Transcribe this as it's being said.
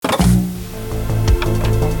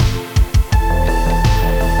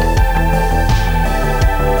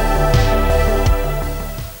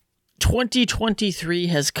2023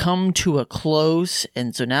 has come to a close,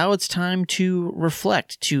 and so now it's time to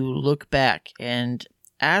reflect, to look back, and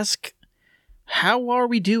ask, how are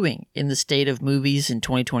we doing in the state of movies in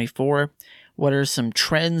 2024? What are some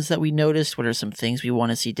trends that we noticed? What are some things we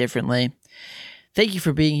want to see differently? Thank you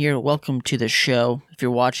for being here. Welcome to the show. If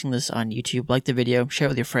you're watching this on YouTube, like the video, share it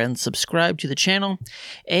with your friends, subscribe to the channel,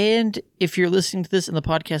 and if you're listening to this in the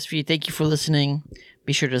podcast feed, thank you for listening.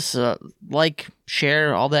 Be sure to like,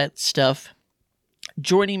 share, all that stuff.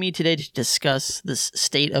 Joining me today to discuss this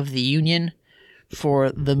state of the union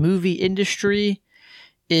for the movie industry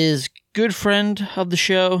is good friend of the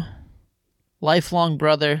show, lifelong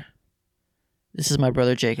brother. This is my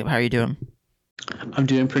brother Jacob. How are you doing? I'm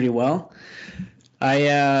doing pretty well.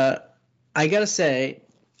 I gotta say,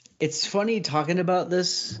 it's funny talking about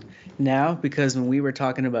this now because when we were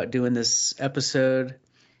talking about doing this episode,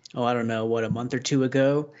 I don't know, a month or two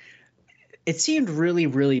ago, it seemed really,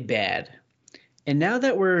 really bad. And now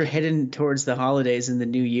that we're heading towards the holidays and the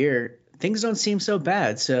new year, things don't seem so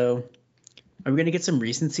bad. So are we going to get some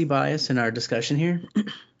recency bias in our discussion here?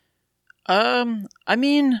 I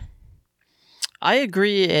mean, I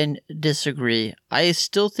agree and disagree. I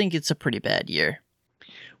still think it's a pretty bad year.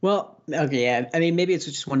 Well, okay, yeah. I mean, maybe it's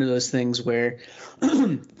just one of those things where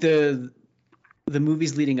the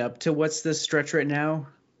movies leading up to what's the stretch right now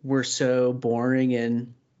were so boring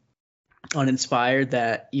and uninspired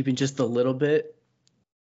that even just a little bit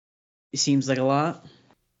seems like a lot.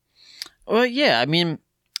 Well, yeah, I mean,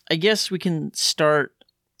 I guess we can start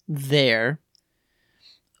there.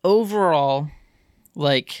 Overall,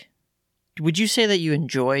 like, would you say that you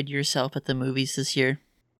enjoyed yourself at the movies this year?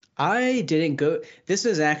 I didn't go. This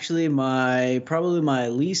is actually probably my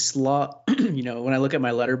least log. When I look at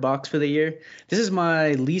my letterbox for the year, this is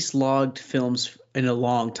my least logged films in a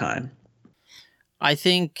long time. I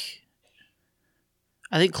think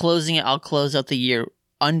closing it, I'll close out the year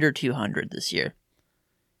under 200 this year.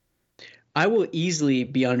 I will easily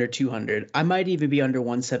be under 200. I might even be under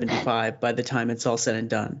 175 by the time it's all said and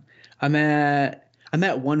done. I'm at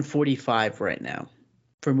 145 right now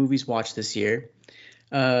for movies watched this year.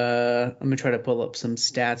 I'm gonna try to pull up some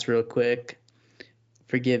stats real quick.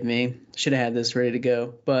 Forgive me. Should have had this ready to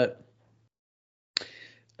go, but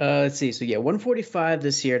let's see. So yeah, 145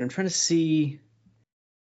 this year, and I'm trying to see.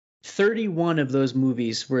 31 of those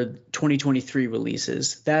movies were 2023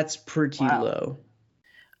 releases. That's pretty low.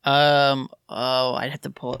 I'd have to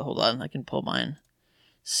pull it. Hold on, I can pull mine.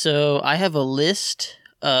 So I have a list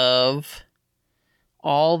of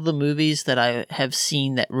all the movies that I have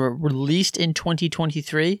seen that were released in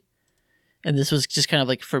 2023, and this was just kind of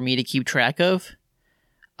like for me to keep track of.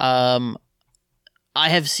 I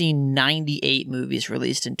have seen 98 movies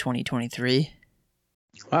released in 2023.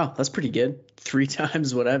 Wow, that's pretty good. 3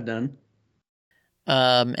 times what I've done.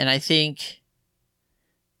 And I think,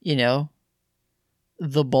 the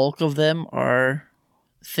bulk of them are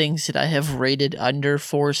things that I have rated under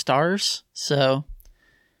 4 stars. So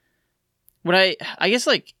when I guess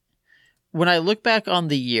like when I look back on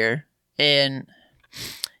the year, and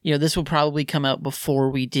this will probably come out before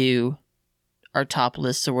we do our top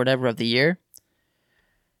lists or whatever of the year.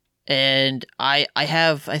 And I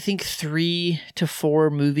have, I think, 3 to 4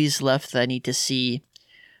 movies left that I need to see.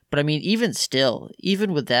 But I mean, even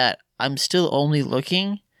with that, I'm still only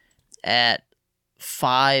looking at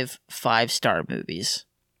 5 5-star movies.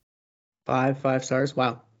 5 stars?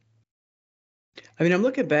 Wow. I mean, I'm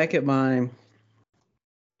looking back at my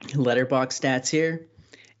Letterboxd stats here,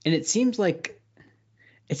 and it seems like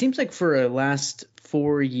for the last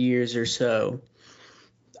 4 years or so,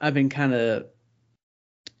 I've been kind of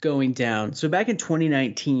going down. So back in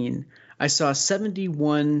 2019, I saw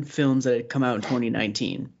 71 films that had come out in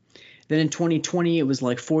 2019. Then in 2020, it was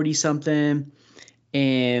like 40 something.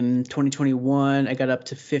 In 2021, I got up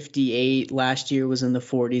to 58. Last year was in the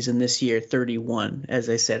 40s, and this year 31, as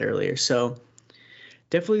I said earlier. So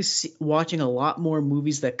definitely watching a lot more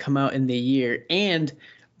movies that come out in the year, and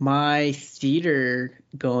my theater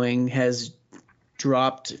going has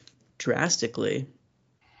dropped drastically.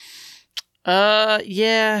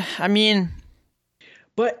 Yeah, I mean,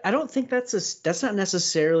 but I don't think that's not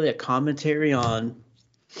necessarily a commentary on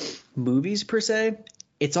movies per se.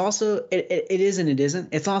 It's also it is and it isn't.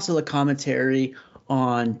 It's also a commentary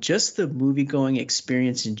on just the movie-going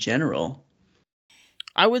experience in general.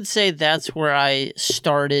 I would say that's where I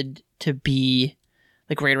started to be,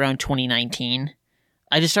 like right around 2019.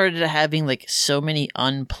 I just started having like so many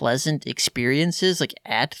unpleasant experiences like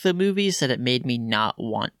at the movies that it made me not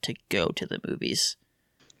want to go to the movies.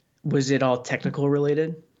 Was it all technical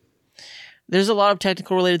related? There's a lot of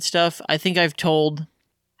technical related stuff. I think I've told,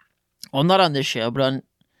 well, not on this show, but on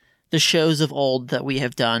the shows of old that we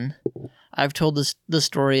have done, I've told the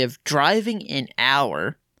story of driving an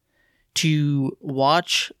hour to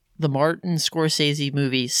watch the Martin Scorsese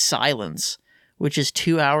movie Silence, which is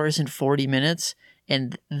 2 hours and 40 minutes,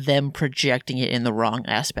 and them projecting it in the wrong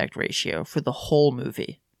aspect ratio for the whole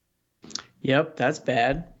movie. Yep, that's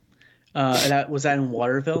bad. Was that in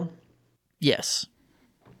Waterville? Yes.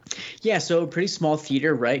 Yeah, so a pretty small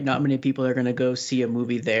theater, right? Not many people are going to go see a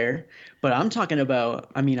movie there. But I'm talking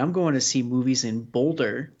about, I mean, I'm going to see movies in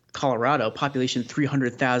Boulder, Colorado, population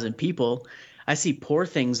 300,000 people. I see Poor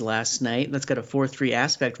Things last night. That's got a 4:3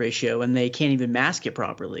 aspect ratio, and they can't even mask it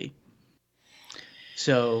properly.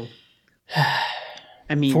 So,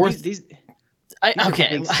 I mean, these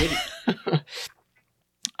okay. Big city.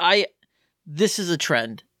 This is a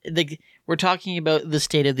trend. We're talking about the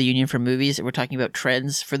State of the Union for movies, and we're talking about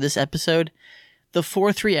trends for this episode. The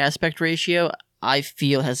 4:3 aspect ratio, I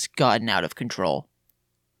feel, has gotten out of control.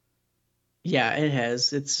 Yeah, it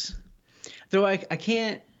has. I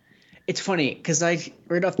can't. It's funny because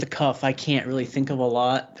right off the cuff, I can't really think of a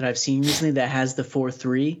lot that I've seen recently that has the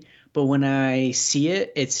 4:3, but when I see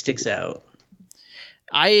it, it sticks out.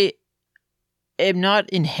 I am not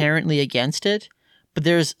inherently against it, but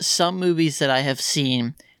there's some movies that I have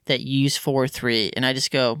seen that use 4:3, and I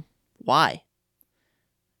just go, why?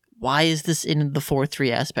 Why is this in the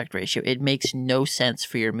 4:3 aspect ratio? It makes no sense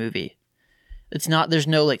for your movie. There's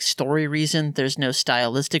no like story reason, there's no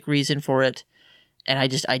stylistic reason for it, and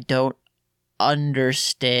I don't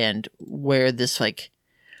understand where this like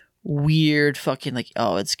weird fucking like,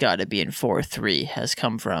 oh, it's gotta be in 4:3 has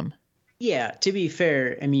come from. Yeah, to be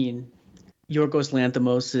fair, I mean, Yorgos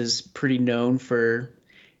Lanthimos is pretty known for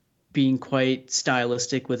being quite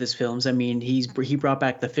stylistic with his films. I mean, he brought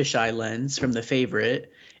back the fisheye lens from The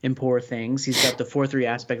Favorite in Poor Things. He's got the 4:3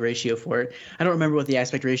 aspect ratio for it. I don't remember what the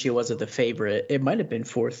aspect ratio was of The Favorite. It might have been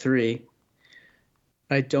 4:3.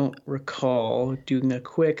 I don't recall. Doing a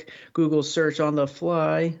quick Google search on the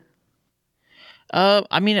fly.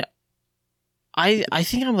 I mean, I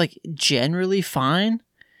think I'm like generally fine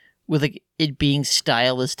with like it being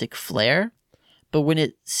stylistic flair, but when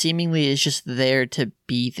it seemingly is just there to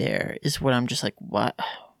be there is what I'm just like, what?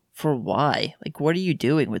 For why? Like, what are you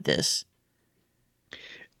doing with this?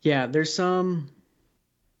 Yeah, there's some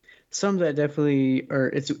that definitely are.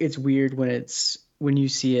 It's weird when you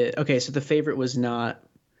see it. Okay, so The Favorite was not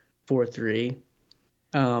 4:3.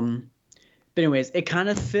 But anyways, it kind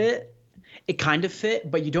of fit. It kind of fit,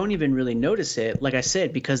 but you don't even really notice it, like I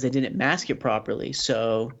said, because they didn't mask it properly.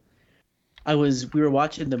 So we were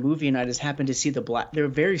watching the movie and I just happened to see there were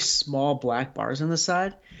very small black bars on the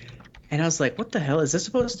side. And I was like, what the hell? Is this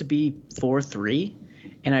supposed to be 4:3?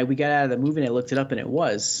 And we got out of the movie and I looked it up and it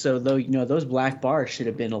was. So though, those black bars should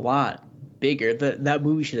have been a lot bigger. That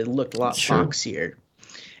movie should have looked a lot boxier.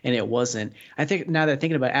 And it wasn't. I think now that I'm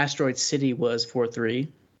thinking about it, Asteroid City was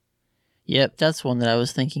 4:3. Yep, that's one that I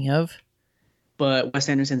was thinking of. But Wes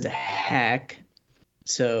Anderson's a hack.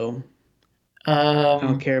 So I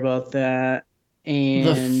don't care about that.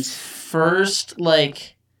 And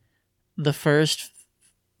the first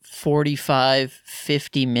 45,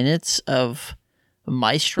 50 minutes of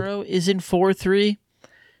Maestro is in 4:3,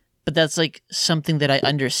 but that's like something that I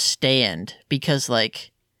understand because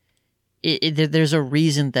like there's a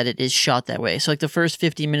reason that it is shot that way. So like the first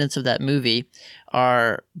 50 minutes of that movie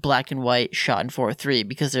are black and white shot in 4:3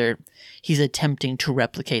 because he's attempting to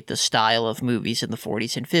replicate the style of movies in the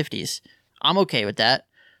 40s and 50s. I'm okay with that.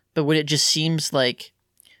 But when it just seems like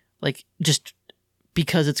just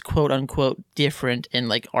because it's quote unquote different and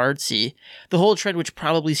like artsy, the whole trend, which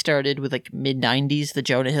probably started with like mid 90s, the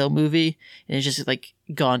Jonah Hill movie, and it's just like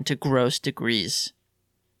gone to gross degrees.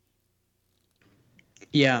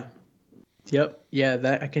 Yeah. Yep. Yeah,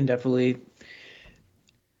 that I can definitely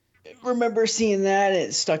remember seeing that.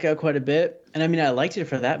 It stuck out quite a bit. And I mean, I liked it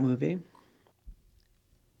for that movie.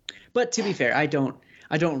 But to be fair, I don't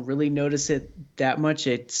really notice it that much.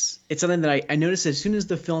 It's something that I notice as soon as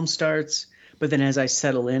the film starts, but then as I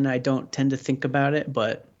settle in, I don't tend to think about it.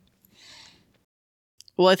 But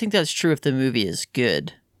well, I think that's true if the movie is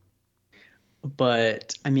good.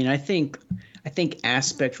 But I mean, I think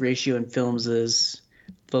aspect ratio in films is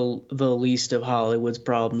the least of Hollywood's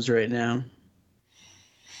problems right now.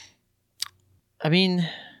 I mean,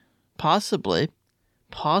 possibly.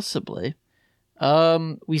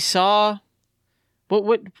 We saw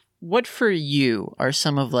what for you are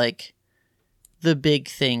some of like the big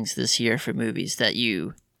things this year for movies that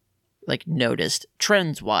you like noticed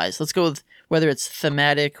trends wise? Let's go with whether it's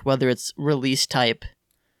thematic, whether it's release type.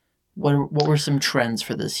 What were some trends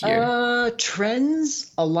for this year?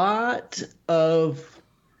 Trends, a lot of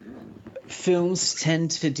films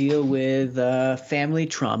tend to deal with family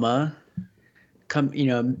trauma.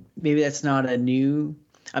 Maybe that's not a new.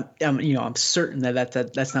 I'm certain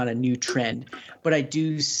that's not a new trend, but I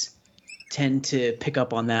do tend to pick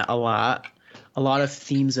up on that a lot. A lot of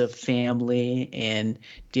themes of family and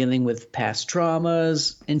dealing with past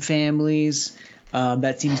traumas in families.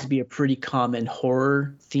 That seems to be a pretty common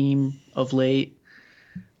horror theme of late.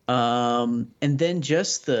 And then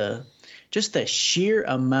just the sheer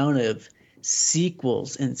amount of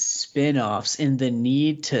sequels and spin-offs and the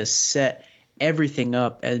need to set everything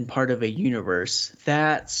up as part of a universe.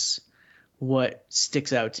 That's what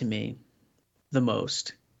sticks out to me the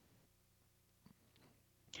most.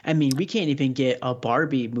 I mean, we can't even get a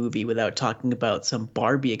Barbie movie without talking about some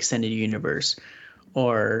Barbie extended universe,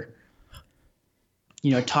 or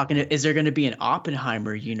is there going to be an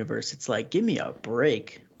Oppenheimer universe? It's like, give me a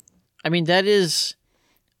break. I mean, that is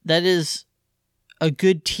a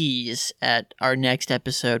good tease at our next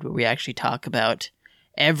episode where we actually talk about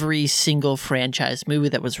every single franchise movie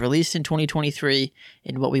that was released in 2023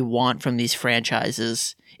 and what we want from these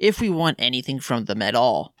franchises, if we want anything from them at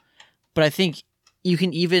all. But I think you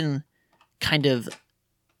can even kind of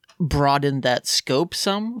broaden that scope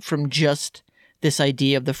some from just this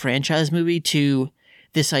idea of the franchise movie to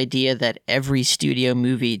this idea that every studio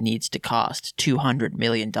movie needs to cost $200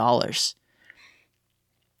 million.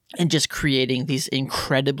 And just creating these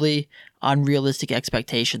incredibly unrealistic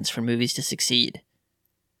expectations for movies to succeed.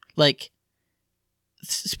 Like,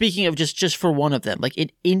 speaking of just for one of them, like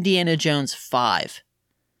Indiana Jones 5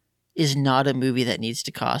 is not a movie that needs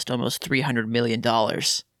to cost almost $300 million,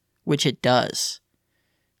 which it does.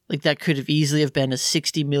 Like, that could have easily have been a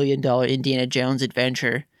 $60 million Indiana Jones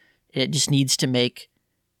adventure. And it just needs to make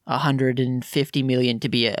 $150 million to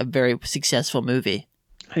be a very successful movie.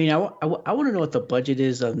 I mean, I want to know what the budget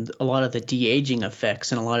is on a lot of the de-aging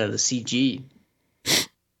effects and a lot of the CG.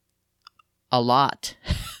 A lot.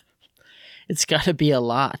 It's got to be a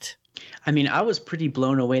lot. I mean, I was pretty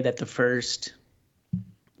blown away that the first,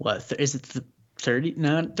 is it the 30?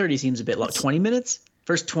 No, 30 seems a bit long. 20 minutes?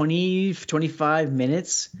 First 20, 25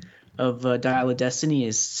 minutes of Dial of Destiny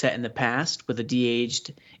is set in the past with a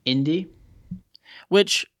de-aged Indy.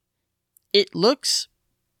 Which, it looks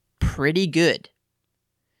pretty good.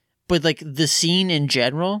 But, like, the scene in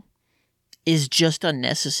general is just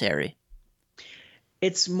unnecessary.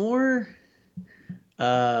 It's more...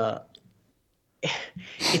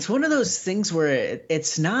 it's one of those things where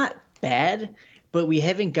it's not bad, but we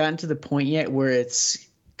haven't gotten to the point yet where it's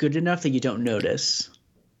good enough that you don't notice.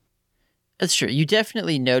 That's true. You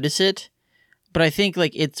definitely notice it, but I think,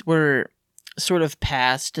 like, we're sort of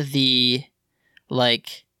past the,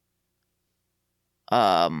 like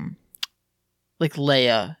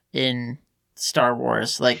Leia in Star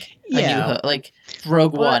Wars, like like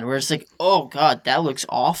Rogue One, where it's like, oh god, that looks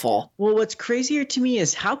awful. Well, what's crazier to me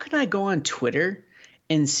is how can I go on Twitter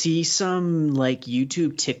and see some like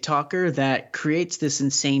YouTube TikToker that creates this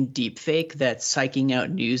insane deepfake that's psyching out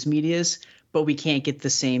news medias, but we can't get the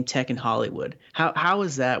same tech in Hollywood. How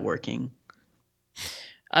is that working?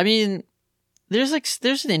 I mean, there's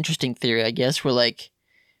an interesting theory, I guess, where like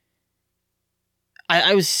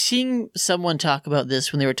I was seeing someone talk about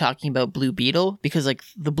this when they were talking about Blue Beetle, because like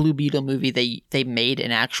the Blue Beetle movie, they made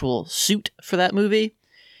an actual suit for that movie,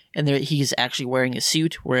 and he's actually wearing a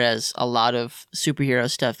suit, whereas a lot of superhero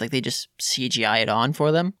stuff, like they just CGI it on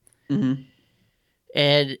for them. Mm-hmm.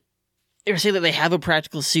 And they were saying that they have a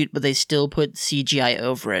practical suit, but they still put CGI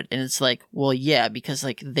over it, and it's like, well, yeah, because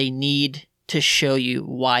like they need to show you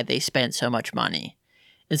why they spent so much money,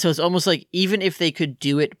 and so it's almost like even if they could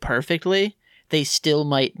do it perfectly, they still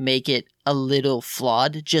might make it a little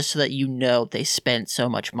flawed just so that you know they spent so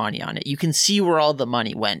much money on it. You can see where all the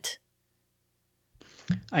money went.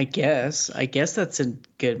 I guess that's a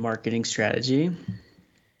good marketing strategy.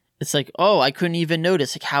 It's like, oh, I couldn't even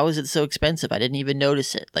notice. Like, how is it so expensive? I didn't even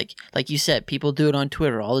notice it. Like you said, people do it on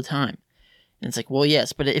Twitter all the time. And it's like, well,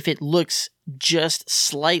 yes, but if it looks just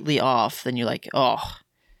slightly off, then you're like, oh,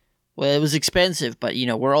 well, it was expensive, but,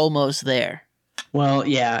 we're almost there. Well,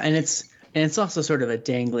 yeah, and it's also sort of a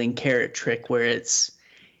dangling carrot trick where it's,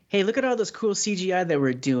 hey, look at all this cool CGI that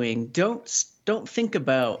we're doing. Don't think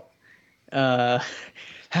about how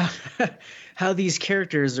these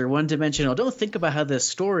characters are one-dimensional. Don't think about how the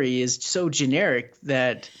story is so generic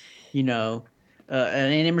that, an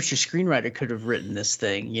amateur screenwriter could have written this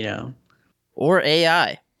thing, Or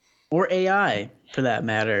AI. Or AI, for that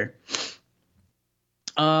matter.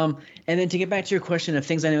 And then to get back to your question of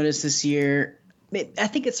things I noticed this year, I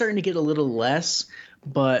think it's starting to get a little less,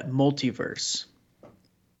 but multiverse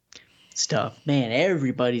stuff. Man,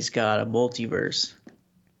 everybody's got a multiverse.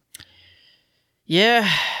 Yeah.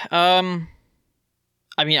 I'm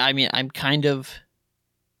kind of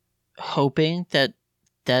hoping that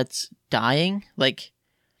that's dying. Like,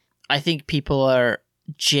 I think people are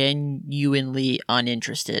genuinely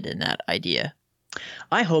uninterested in that idea.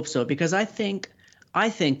 I hope so because I think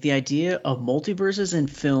the idea of multiverses in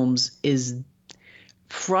films is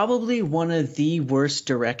probably one of the worst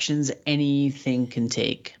directions anything can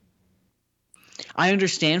take. I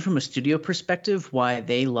understand from a studio perspective why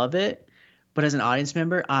they love it, but as an audience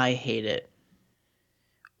member, I hate it.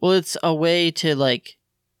 Well, it's a way to, like,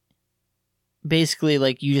 basically,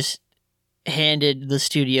 like, you just handed the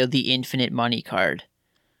studio the infinite money card,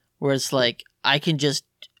 where it's like, I can just,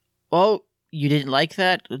 well, you didn't like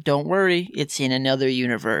that? Don't worry, it's in another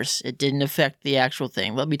universe. It didn't affect the actual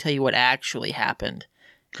thing. Let me tell you what actually happened.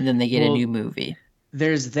 And then they get a new Well, movie.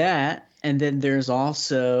 there's that, and then there's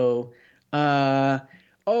also, uh,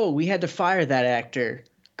 oh, we had to fire that actor.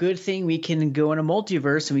 Good thing we can go in a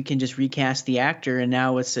multiverse and we can just recast the actor, and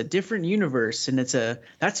now it's a different universe, and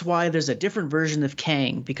that's why there's a different version of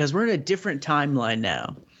Kang because we're in a different timeline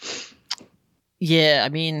now. Yeah, I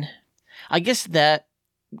mean, I guess that,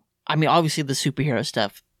 I mean, obviously the superhero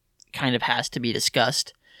stuff kind of has to be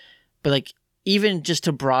discussed, but, like, even just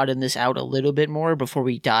to broaden this out a little bit more before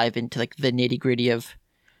we dive into, like, the nitty gritty of,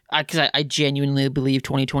 because I genuinely believe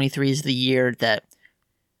 2023 is the year that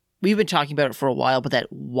we've been talking about it for a while, but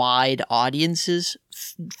that wide audiences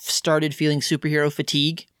started feeling superhero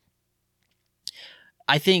fatigue.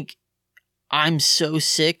 I think I'm so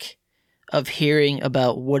sick of hearing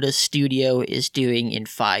about what a studio is doing in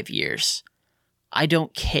 5 years. I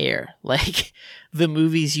don't care. Like, the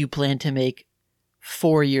movies you plan to make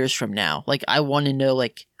 4 years from now. Like, I want to know,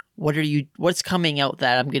 like, what's coming out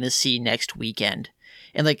that I'm going to see next weekend.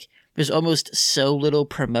 And, like, there's almost so little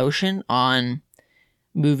promotion on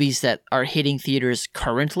movies that are hitting theaters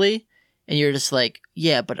currently. And you're just like,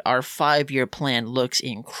 yeah, but our 5-year plan looks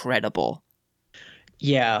incredible.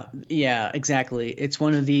 Yeah, yeah, exactly. It's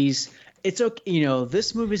one of these. It's okay,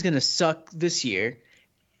 this movie's gonna suck this year.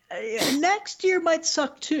 Next year might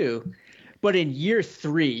suck too, but in year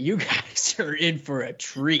 3, you guys are in for a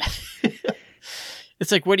treat.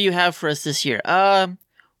 It's like, what do you have for us this year?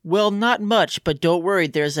 Well, not much, but don't worry,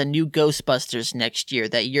 there's a new Ghostbusters next year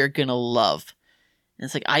that you're gonna love. And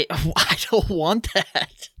it's like, I don't want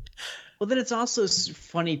that. Well, then it's also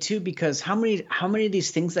funny too because how many of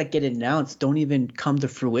these things that get announced don't even come to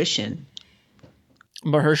fruition?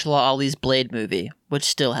 Mahershala Ali's Blade movie, which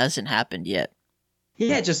still hasn't happened yet.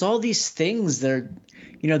 Yeah, just all these things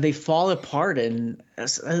they fall apart, and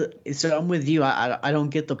so I'm with you. I don't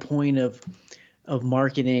get the point of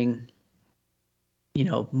marketing,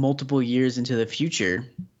 multiple years into the future.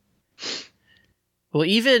 Well,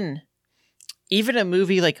 even a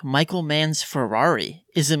movie like Michael Mann's Ferrari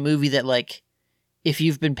is a movie that, like, if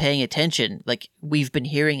you've been paying attention, like, we've been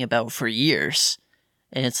hearing about for years.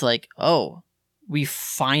 And it's like, oh, we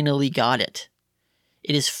finally got it.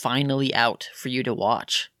 It is finally out for you to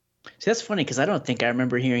watch. See, that's funny because I don't think I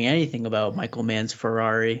remember hearing anything about Michael Mann's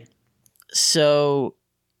Ferrari. So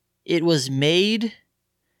it was made,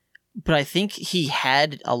 but I think he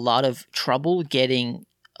had a lot of trouble getting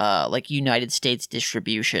like United States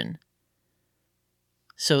distribution.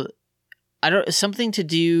 So I don't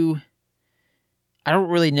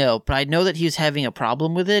really know, but I know that he was having a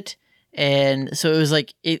problem with it. And so it was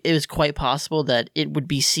like it was quite possible that it would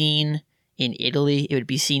be seen in Italy, it would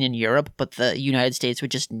be seen in Europe, but the United States would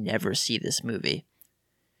just never see this movie.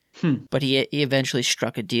 But he eventually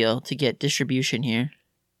struck a deal to get distribution here.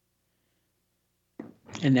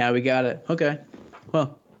 And now we got it. Okay.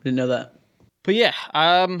 Well, didn't know that. But yeah,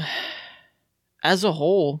 as a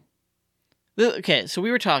whole, okay, so we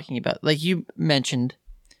were talking about, like you mentioned,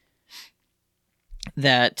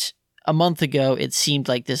 that a month ago it seemed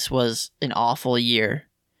like this was an awful year,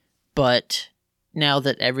 but now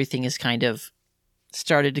that everything is kind of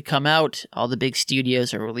started to come out, all the big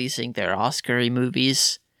studios are releasing their Oscar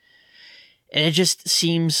movies, and it just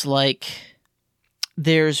seems like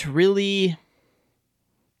there's really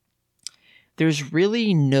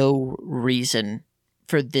no reason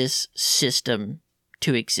for this system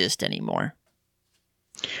to exist anymore.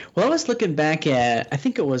 Well, I was looking back at, I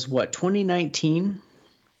think it was 2019,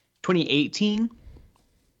 2018.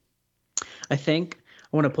 I think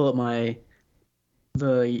I want to pull up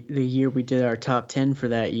the year we did our top 10 for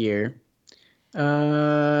that year.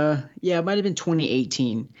 Yeah, it might have been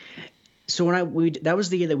 2018. So that was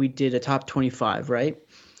the year that we did a top 25, right?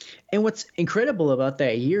 And what's incredible about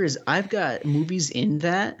that year is I've got movies in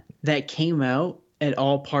that came out at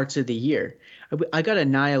all parts of the year. I got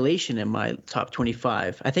Annihilation in my top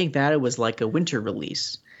 25. I think that it was like a winter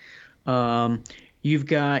release. Um, you've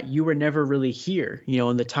got You Were Never Really Here,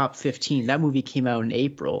 in the top 15. That movie came out in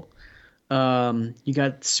April. You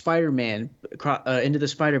got Spider-Man, Into the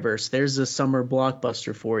Spider-Verse. There's a summer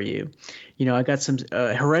blockbuster for you. I got some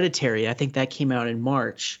Hereditary. I think that came out in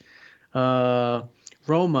March. Uh,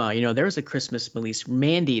 Roma, there was a Christmas release.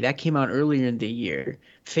 Mandy, that came out earlier in the year.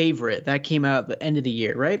 Favorite, that came out at the end of the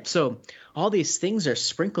year, right? So all these things are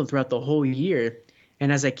sprinkled throughout the whole year.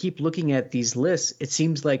 And as I keep looking at these lists, it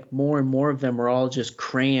seems like more and more of them are all just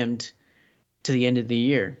crammed to the end of the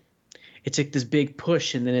year. It's like this big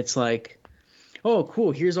push, and then it's like, oh,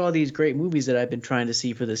 cool, here's all these great movies that I've been trying to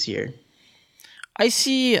see for this year. I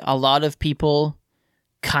see a lot of people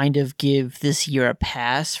kind of give this year a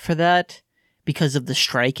pass for that because of the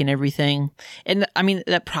strike and everything. And I mean,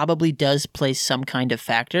 that probably does play some kind of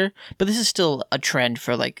factor, but this is still a trend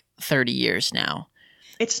for like 30 years now.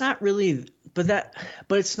 It's not really, but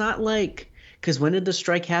it's not like, because when did the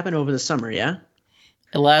strike happen? Over the summer, yeah?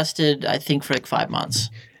 It lasted, I think, for like 5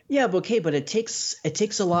 months. Yeah, but okay, but it takes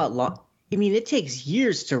a lot long. I mean, it takes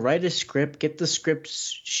years to write a script, get the script,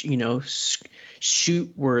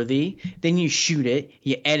 shoot worthy. Then you shoot it,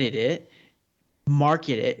 you edit it,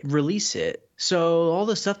 market it, release it. So all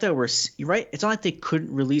the stuff that we're right, it's not like they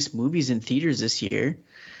couldn't release movies in theaters this year.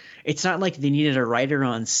 It's not like they needed a writer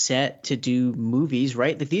on set to do movies,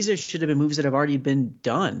 right? Like should have been movies that have already been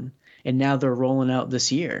done, and now they're rolling out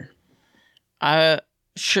this year.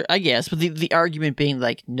 Sure, I guess, but the argument being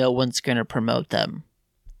like no one's gonna promote them,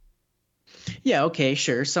 Yeah, okay,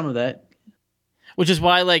 sure, some of that. which is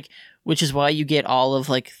why you get all of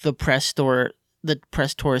like the press tour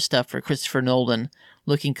stuff for Christopher Nolan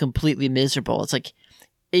looking completely miserable. It's like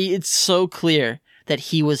it's so clear that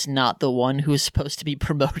he was not the one who was supposed to be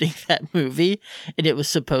promoting that movie, and it was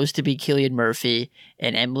supposed to be Cillian Murphy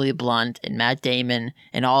and Emily Blunt and Matt Damon,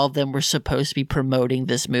 and all of them were supposed to be promoting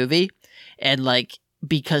this movie, and like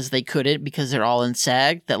because they couldn't because they're all in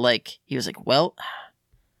SAG, that like he was like, well,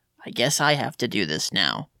 I guess I have to do this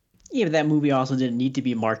now. Yeah, but that movie also didn't need to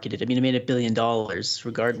be marketed. I mean, it made $1 billion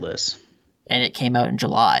regardless. And it came out in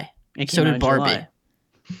July. It came So out did in Barbie. July.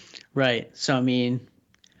 Right. So I mean,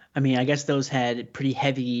 I guess those had pretty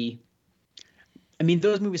heavy. I mean,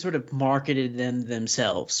 those movies sort of marketed them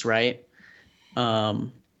themselves, right?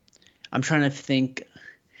 Um, I'm trying to think.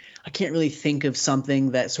 I can't really think of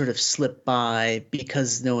something that sort of slipped by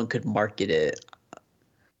because no one could market it.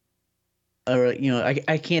 Or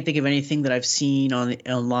I can't think of anything that I've seen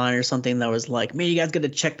online or something that was like, man, you guys got to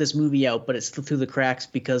check this movie out, but it's slipped through the cracks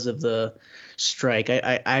because of the strike.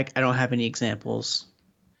 I don't have any examples.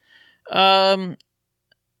 Um,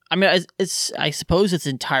 I mean, I suppose it's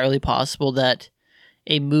entirely possible that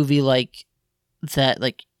a movie like that,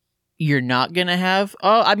 like you're not gonna have.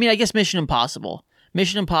 Oh, I mean, I guess Mission Impossible.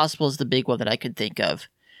 Mission Impossible is the big one that I could think of,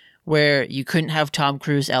 where you couldn't have Tom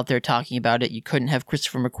Cruise out there talking about it, you couldn't have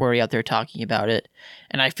Christopher McQuarrie out there talking about it,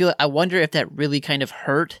 and I wonder if that really kind of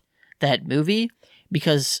hurt that movie,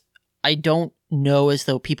 because I don't know as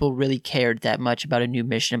though people really cared that much about a new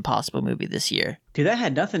Mission Impossible movie this year. Dude, that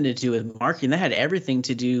had nothing to do with marketing. That had everything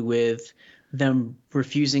to do with them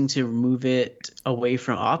refusing to move it away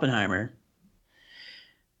from Oppenheimer.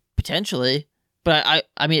 Potentially, but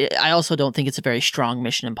I mean, I also don't think it's a very strong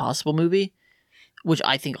Mission Impossible movie, which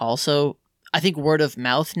I think word of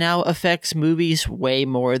mouth now affects movies way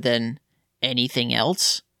more than anything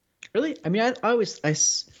else. Really? I mean,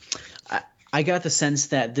 I got the sense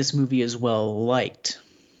that this movie is well liked.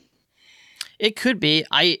 It could be.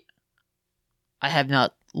 I have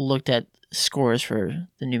not looked at scores for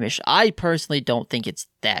the new Mission. I personally don't think it's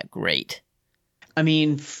that great. I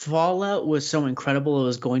mean, Fallout was so incredible; it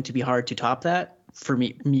was going to be hard to top that for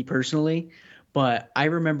me personally. But I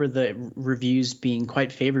remember the reviews being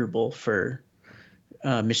quite favorable for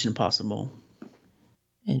Mission Impossible.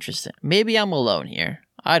 Interesting. Maybe I'm alone here.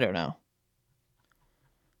 I don't know.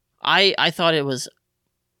 I thought it was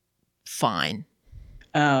fine.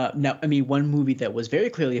 Now, I mean, one movie that was very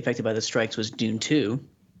clearly affected by the strikes was Dune 2,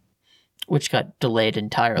 which got delayed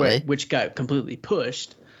entirely. which got completely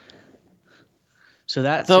pushed. So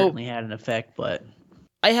that certainly had an effect, but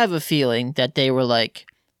I have a feeling that they were like,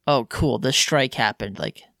 oh, cool, the strike happened.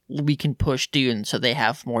 Like, we can push Dune so they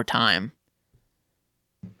have more time.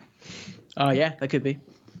 Oh, yeah, that could be.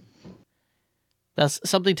 That's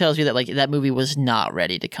something tells you that like that movie was not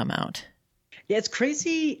ready to come out. Yeah, it's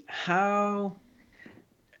crazy how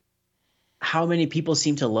many people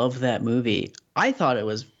seem to love that movie. I thought it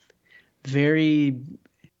was very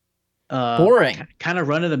boring, kind of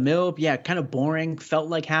run of the mill. Yeah, kind of boring. Felt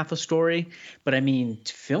like half a story. But I mean,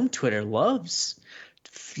 film Twitter loves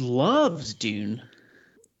Dune.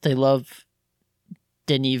 They love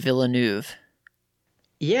Denis Villeneuve.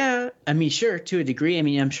 Yeah, I mean, sure, to a degree. I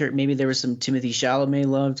mean, I'm sure maybe there was some Timothy Chalamet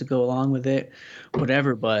love to go along with it,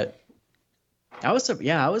 whatever. But I was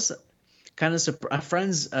kind of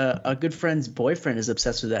surprised. A good friend's boyfriend is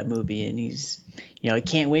obsessed with that movie, and he's, he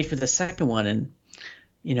can't wait for the second one. And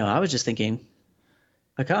I was just thinking,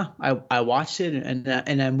 like, I watched it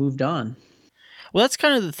and I moved on. Well, that's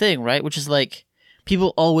kind of the thing, right? Which is like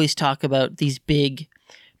people always talk about these big,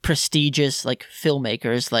 prestigious like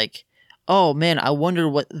filmmakers, like, oh man, I wonder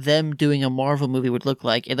what them doing a Marvel movie would look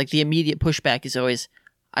like. And like the immediate pushback is always,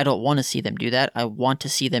 I don't want to see them do that. I want to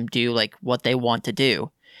see them do like what they want to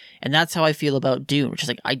do. And that's how I feel about Dune, which is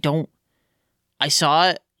like, I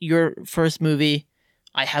saw your first movie.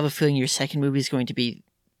 I have a feeling your second movie is going to be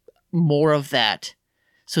more of that.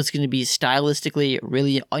 So it's going to be stylistically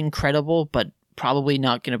really incredible, but probably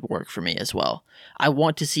not going to work for me as well. I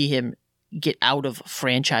want to see him get out of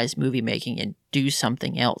franchise movie making and do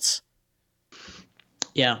something else.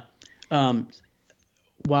 Yeah.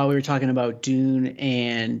 While we were talking about Dune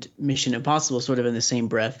and Mission Impossible sort of in the same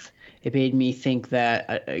breath, it made me think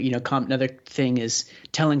that, another thing is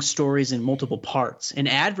telling stories in multiple parts and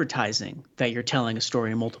advertising that you're telling a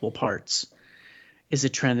story in multiple parts is a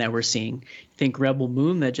trend that we're seeing. Think Rebel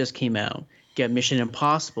Moon that just came out. You got Mission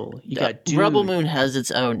Impossible. You got Dune. Rebel Moon has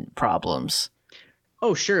its own problems.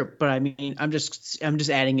 Oh, sure. But I mean, I'm just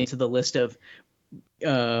adding it to the list of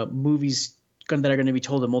movies that are going to be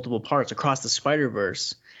told in multiple parts across the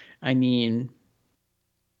Spider-Verse. I mean,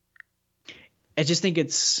 I just think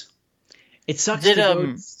it sucks to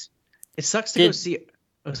go see.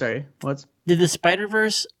 Oh, sorry. What? Did the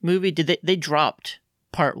Spider-Verse movie? Did they dropped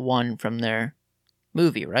part 1 from their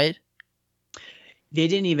movie, right? They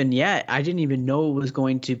didn't even yet. I didn't even know it was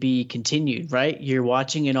going to be continued. Right? You're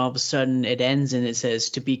watching and all of a sudden it ends and it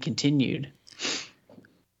says to be continued.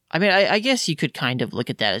 I mean, I guess you could kind of look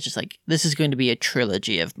at that as just like, this is going to be a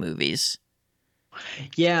trilogy of movies.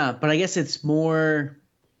 Yeah, but I guess it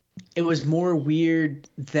was more weird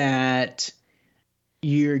that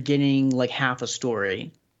you're getting like half a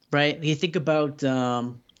story, right? You think about, I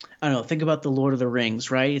don't know, think about the Lord of the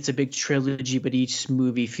Rings, right? It's a big trilogy, but each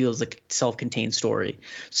movie feels like a self-contained story.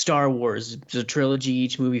 Star Wars is a trilogy,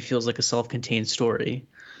 each movie feels like a self-contained story.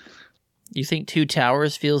 You think Two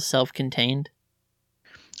Towers feels self-contained?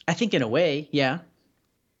 I think in a way, yeah.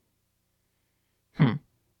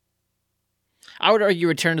 I would argue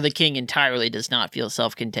Return of the King entirely does not feel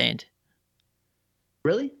self-contained.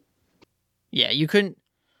 Really? Yeah, you couldn't.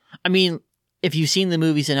 I mean, if you've seen the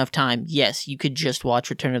movies enough time, yes, you could just watch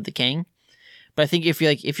Return of the King. But I think if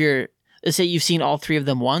you're, let's say you've seen all 3 of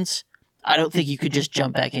them once, I don't think you could just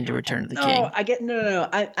jump back into Return of the King. No.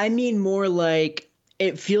 I mean more like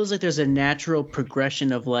it feels like there's a natural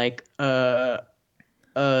progression of like a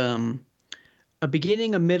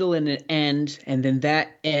beginning, a middle, and an end, and then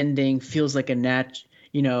that ending feels like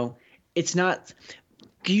it's not.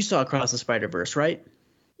 You saw Across the Spider-Verse, right?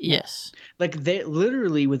 Yes. Like they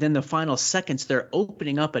literally within the final seconds, they're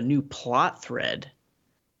opening up a new plot thread,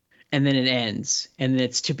 and then it ends, and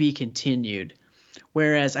it's to be continued.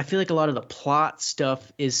 Whereas I feel like a lot of the plot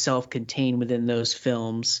stuff is self-contained within those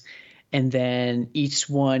films, and then each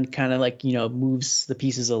one kind of like moves the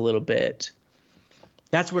pieces a little bit.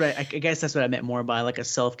 That's what I guess that's what I meant more by like a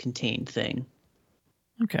self-contained thing.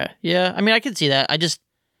 Okay. Yeah. I mean, I could see that. I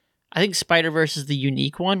think Spider-Verse is the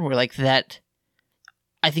unique one where like that.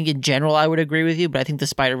 I think in general I would agree with you, but I think the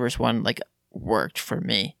Spider-Verse one like worked for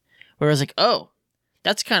me. Where I was like, oh,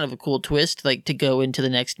 that's kind of a cool twist, like to go into the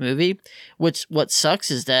next movie. What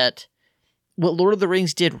sucks is that what Lord of the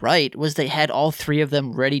Rings did right was they had all 3 of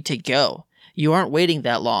them ready to go. You aren't waiting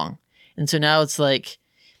that long, and so now it's like,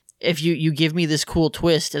 if you give me this cool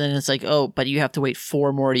twist and then it's like, oh, but you have to wait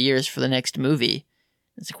 4 more years for the next movie.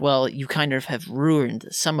 It's like, well, you kind of have ruined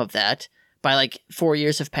some of that by like 4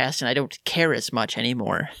 years have passed and I don't care as much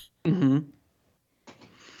anymore. Mm-hmm.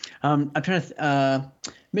 I'm trying to,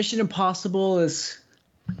 Mission Impossible is,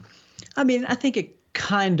 I mean, I think it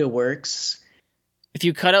kind of works. If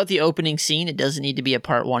you cut out the opening scene, it doesn't need to be a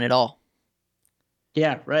part 1 at all.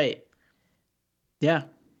 Yeah, right. Yeah.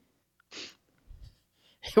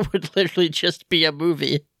 It would literally just be a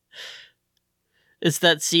movie. It's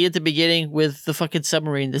that scene at the beginning with the fucking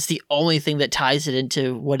submarine. That's the only thing that ties it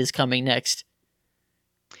into what is coming next.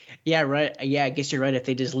 Yeah, right. Yeah, I guess you're right. If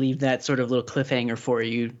they just leave that sort of little cliffhanger for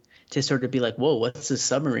you to sort of be like, whoa, what's this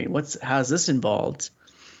submarine? How's this involved?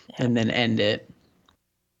 Yeah. And then end it.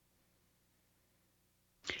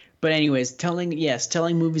 But anyways, telling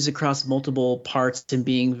movies across multiple parts and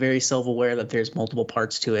being very self-aware that there's multiple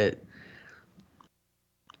parts to it.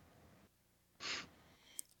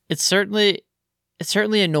 It's certainly It's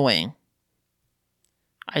certainly annoying.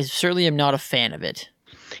 I certainly am not a fan of it.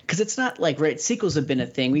 Because it's not like, right, sequels have been a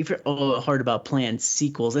thing. We've heard about planned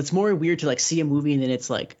sequels. It's more weird to like see a movie and then it's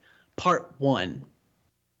like part one.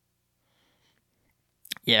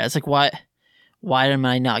 Yeah, it's like, why am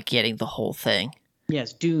I not getting the whole thing?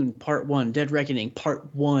 Yes, Dune part one, Dead Reckoning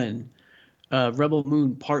part one, Rebel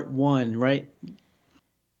Moon part one, right?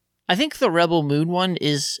 I think the Rebel Moon one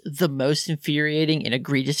is the most infuriating and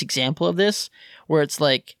egregious example of this, where it's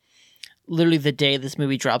like, literally the day this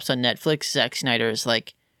movie drops on Netflix, Zack Snyder is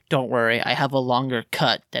like, don't worry, I have a longer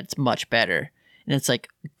cut that's much better. And it's like,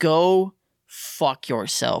 go fuck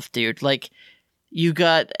yourself, dude. Like, you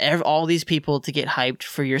got all these people to get hyped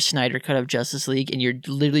for your Snyder cut of Justice League, and you're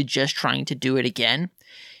literally just trying to do it again.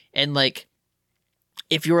 And like,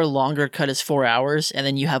 if your longer cut is 4 hours and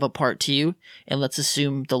then you have a part 2, and let's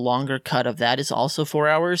assume the longer cut of that is also 4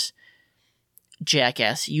 hours,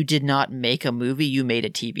 jackass, you did not make a movie, you made a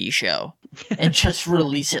TV show. And just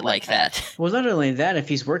release it like that. Well, not only that, if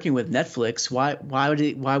he's working with Netflix,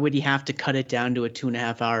 why would he have to cut it down to a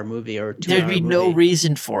 2.5 hour movie or There'd be no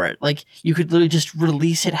reason for it. Like, you could literally just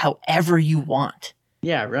release it however you want.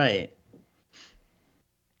 Yeah, right.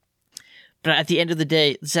 But at the end of the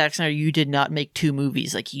day, Zack Snyder, you did not make 2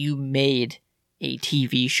 movies. Like, you made a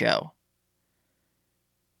TV show.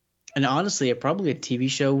 And honestly, probably a TV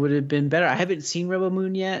show would have been better. I haven't seen Rebel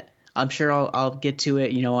Moon yet. I'm sure I'll get to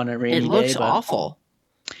it, on a rainy day. It looks awful.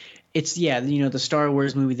 It's, the Star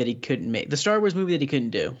Wars movie that he couldn't make. The Star Wars movie that he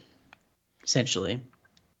couldn't do, essentially.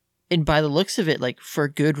 And by the looks of it, like, for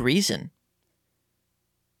good reason.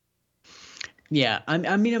 Yeah, I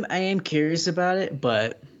am curious about it,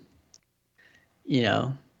 but,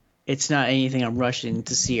 it's not anything I'm rushing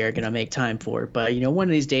to see or going to make time for. But, one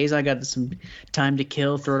of these days I got some time to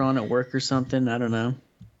kill, throw it on at work or something. I don't know.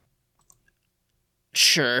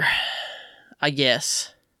 Sure. I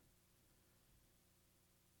guess.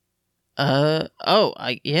 I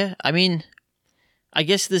mean, I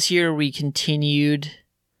guess this year we continued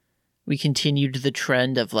the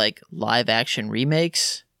trend of like live action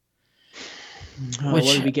remakes. What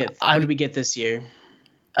did we get? What did we get this year?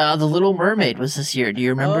 The Little Mermaid was this year. Do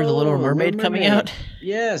you remember The Little Mermaid coming out?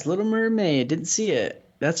 Yes, Little Mermaid. Didn't see it.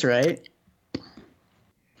 That's right.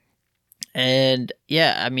 And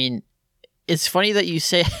yeah, I mean, it's funny that you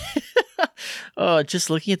say, oh, just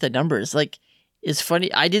looking at the numbers, like, it's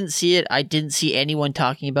funny. I didn't see it. I didn't see anyone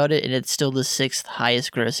talking about it, and it's still the 6th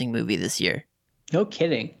highest grossing movie this year. No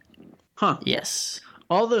kidding. Huh. Yes.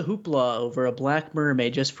 All the hoopla over a Black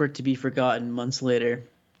Mermaid just for it to be forgotten months later.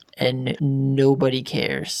 And nobody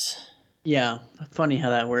cares. Yeah. Funny how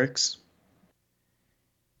that works.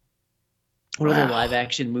 What other live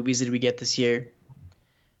action movies did we get this year?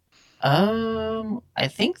 I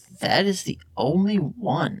think that is the only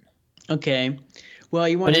one. Okay. Well,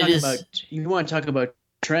 you want to talk about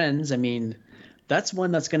trends. I mean, that's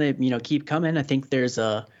one that's going to, keep coming. I think there's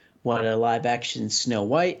a live action Snow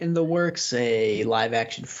White in the works, a live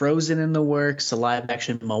action Frozen in the works, a live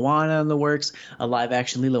action Moana in the works, a live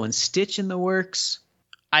action Lilo and Stitch in the works.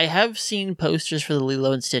 I have seen posters for the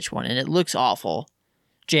Lilo and Stitch one, and it looks awful.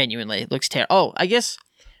 Genuinely, it looks terrible. Oh, I guess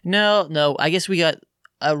I guess we got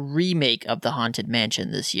a remake of The Haunted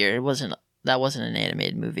Mansion this year. That wasn't an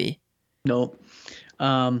animated movie. No.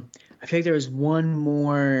 I think there was one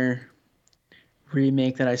more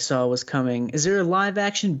remake that I saw was coming. Is there a live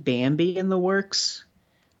action Bambi in the works?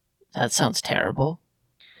 That sounds terrible.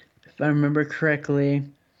 If I remember correctly.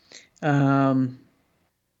 Yeah,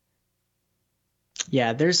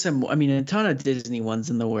 there's a ton of Disney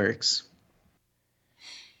ones in the works.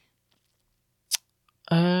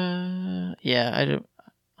 Yeah,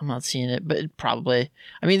 I'm not seeing it, but probably.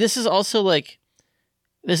 I mean, this also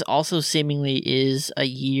seemingly is a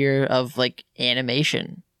year of like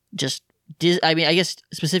animation. Just I guess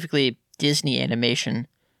specifically Disney animation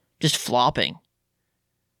just flopping.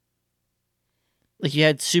 Like you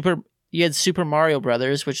had Super Mario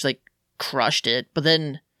Brothers, which like crushed it, but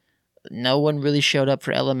then no one really showed up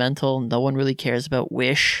for Elemental. No one really cares about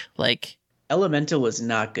Wish. Like Elemental was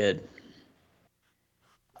not good.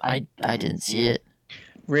 I didn't see it.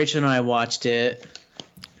 Rachel and I watched it.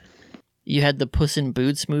 You had the Puss in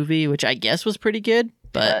Boots movie, which I guess was pretty good,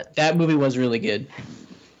 but that movie was really good.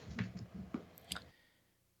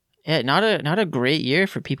 Yeah, not a great year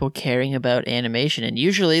for people caring about animation. And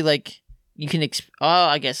usually, like, you can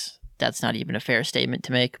I guess that's not even a fair statement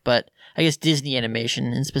to make, but I guess Disney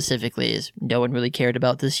animation, and specifically, is no one really cared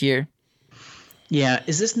about this year. Yeah,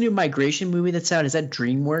 is this new Migration movie that's out? Is that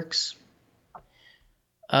DreamWorks?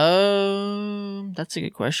 That's a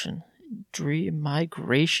good question.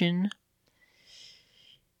 Migration.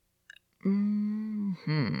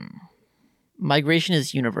 Migration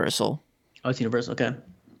is Universal. Oh, it's Universal. Okay.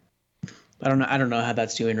 I don't know how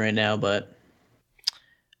that's doing right now, but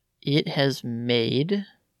It has made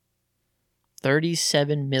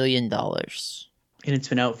 $37 million. and it's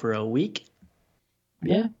been out for a week.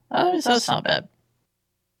 Yeah, that's not bad.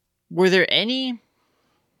 Were there any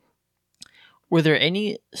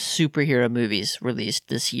superhero movies released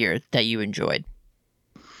this year that you enjoyed?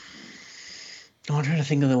 I'm trying to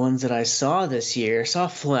think of the ones that I saw this year. I saw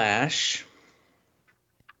Flash.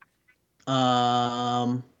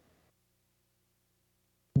 What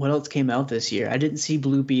else came out this year? I didn't see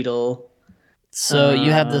Blue Beetle. So you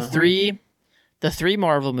have the three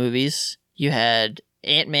Marvel movies. You had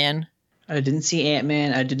Ant-Man. I didn't see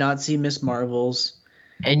Ant-Man. I did not see Miss Marvels.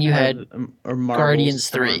 And you had or Marvels, Guardians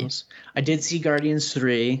 3. Marvels. I did see Guardians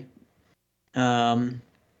 3. And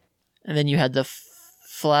then you had the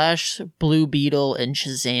Flash, Blue Beetle, and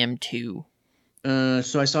Shazam 2.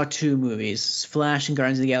 So I saw 2 movies, Flash and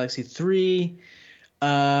Guardians of the Galaxy 3.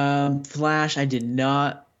 Flash I did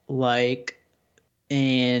not like,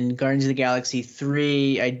 and Guardians of the Galaxy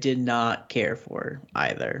 3 I did not care for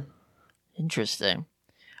either. Interesting.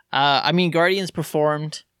 I mean, Guardians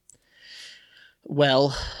performed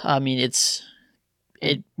well. I mean, it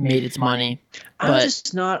made its money. I'm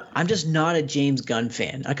just not a James Gunn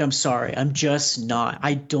fan. Like, I'm sorry. I'm just not.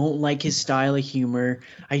 I don't like his style of humor.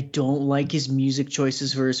 I don't like his music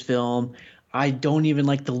choices for his film. I don't even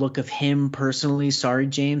like the look of him personally. Sorry,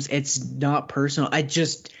 James. It's not personal.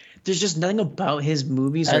 There's just nothing about his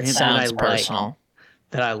movies or him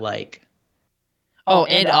that I like. Oh,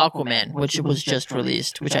 and Aquaman, which was just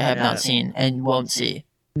released, which I have not seen and won't see.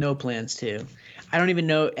 No plans to. I don't even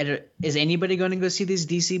know. Is anybody going to go see these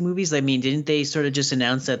DC movies? I mean, didn't they sort of just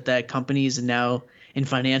announce that company is now in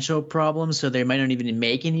financial problems, so they might not even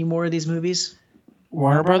make any more of these movies?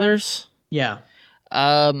 Warner Brothers? Yeah.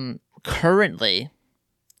 Currently,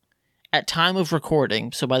 at time of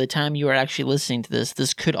recording, so by the time you are actually listening to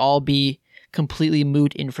this could all be completely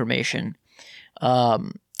moot information.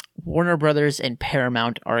 Warner Brothers and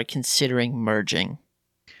Paramount are considering merging.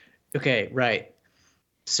 Okay, right.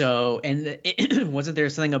 So, and wasn't there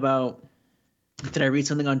something about, did I read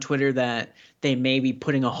something on Twitter that they may be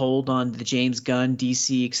putting a hold on the James Gunn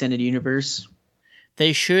DC Extended Universe?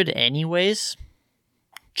 They should anyways,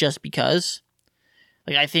 just because.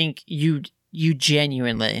 Like, I think you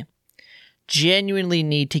genuinely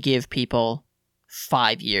need to give people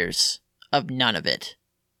 5 years of none of it.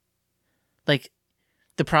 Like,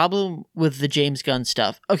 the problem with the James Gunn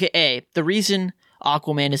stuff, okay, the reason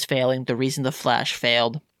Aquaman is failing, the reason The Flash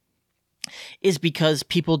failed, is because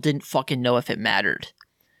people didn't fucking know if it mattered.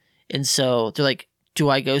 And so they're like, do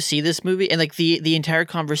I go see this movie? And like the entire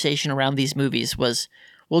conversation around these movies was,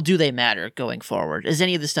 well, do they matter going forward? Is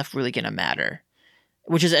any of this stuff really going to matter?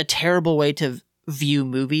 Which is a terrible way to view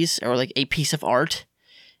movies or like a piece of art.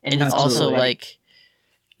 And it's also like,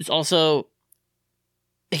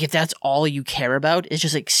 if that's all you care about is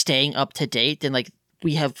just like staying up to date, then like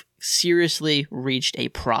we have seriously reached a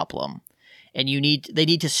problem. And they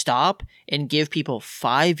need to stop and give people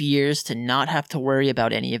 5 years to not have to worry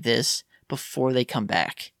about any of this before they come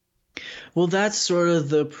back. Well, that's sort of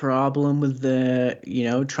the problem with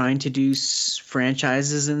the, trying to do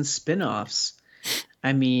franchises and spin-offs.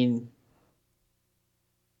 I mean,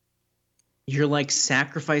 you're like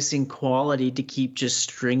sacrificing quality to keep just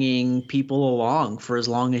stringing people along for as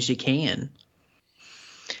long as you can.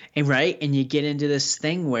 And right? And you get into this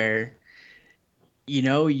thing where,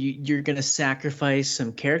 you're going to sacrifice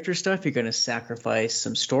some character stuff. You're going to sacrifice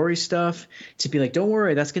some story stuff to be like, don't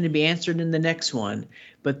worry, that's going to be answered in the next one.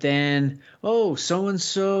 But then,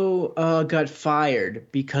 so-and-so got fired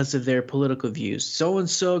because of their political views.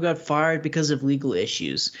 So-and-so got fired because of legal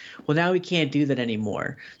issues. Well, now we can't do that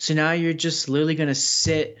anymore. So now you're just literally going to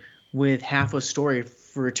sit with half a story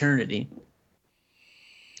for eternity.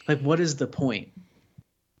 Like, what is the point?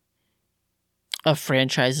 Of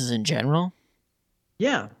franchises in general?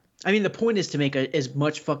 Yeah. I mean, the point is to make as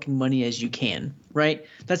much fucking money as you can, right?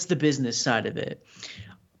 That's the business side of it.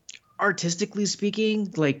 Artistically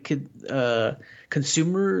speaking, like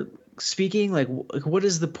consumer speaking, like what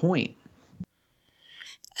is the point?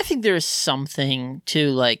 I think there's something to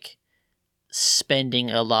like spending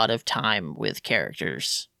a lot of time with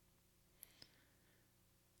characters.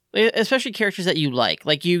 Especially characters that you like.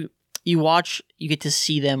 Like you watch, you get to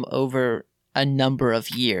see them over a number of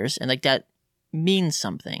years, and like that means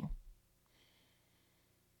something.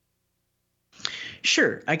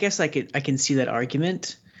 Sure, I guess I can see that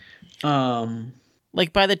argument.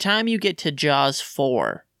 Like by the time you get to Jaws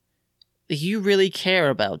 4, you really care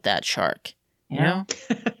about that shark. You know,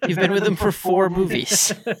 you've been with him for 4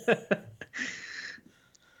 movies.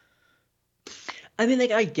 I mean,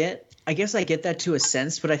 like I guess I get that to a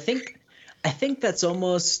sense, but I think that's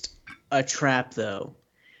almost a trap though,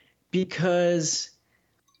 because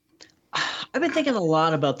I've been thinking a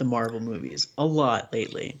lot about the Marvel movies, a lot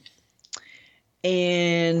lately.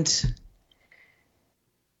 And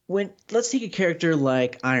let's take a character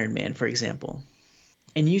like Iron Man, for example.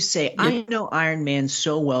 And you say, Yep. I know Iron Man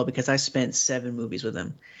so well because I spent 7 movies with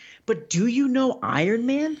him. But do you know Iron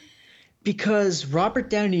Man? Because Robert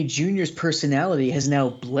Downey Jr.'s personality has now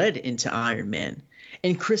bled into Iron Man.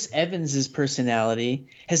 And Chris Evans' personality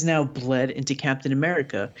has now bled into Captain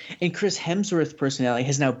America. And Chris Hemsworth's personality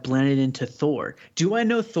has now blended into Thor. Do I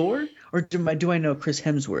know Thor? Or do I know Chris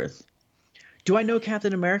Hemsworth? Do I know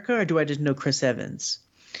Captain America? Or do I just know Chris Evans?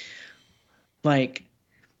 Like,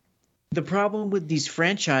 the problem with these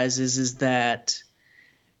franchises is that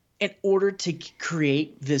in order to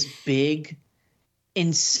create this big,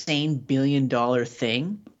 insane billion-dollar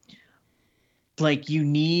thing, like you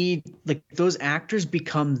need like those actors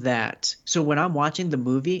become that. So when I'm watching the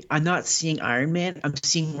movie, I'm not seeing Iron Man, I'm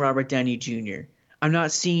seeing Robert Downey Jr. I'm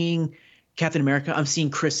not seeing Captain America, I'm seeing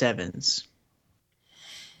Chris Evans.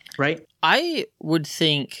 Right? I would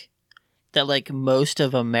think that like most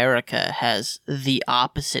of America has the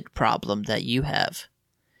opposite problem that you have.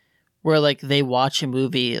 Where like they watch a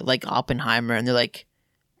movie like Oppenheimer and they're like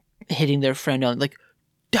hitting their friend on like,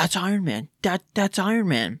 that's Iron Man. That's Iron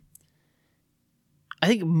Man. I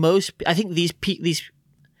think these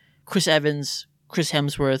Chris Evans, Chris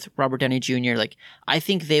Hemsworth, Robert Downey Jr., like I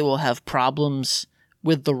think they will have problems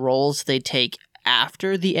with the roles they take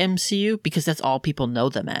after the MCU because that's all people know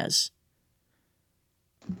them as.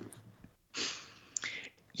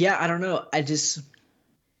 Yeah, I don't know. I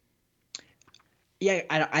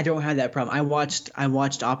don't have that problem. I watched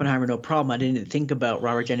Oppenheimer, no problem. I didn't think about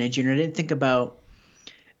Robert Downey Jr. I didn't think about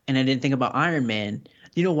Iron Man.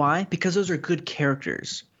 You know why? Because those are good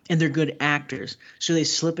characters and they're good actors. So they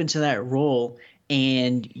slip into that role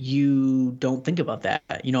and you don't think about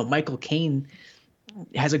that. You know, Michael Caine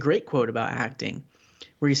has a great quote about acting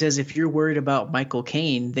where he says, if you're worried about Michael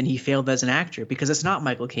Caine, then he failed as an actor because it's not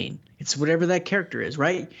Michael Caine. It's whatever that character is,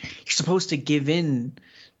 right? You're supposed to give in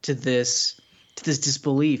to this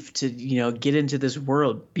disbelief, to, you know, get into this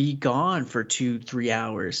world, be gone for 2-3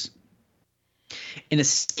 hours and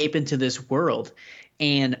escape into this world.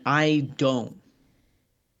 And I don't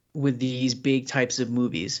with these big types of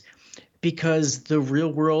movies because the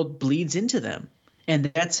real world bleeds into them. And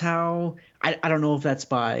that's how I don't know if that's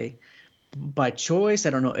by choice. I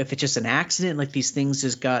don't know if it's just an accident, like these things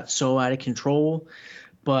just got so out of control.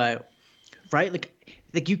 But right,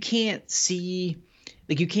 like you can't see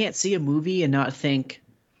a movie and not think,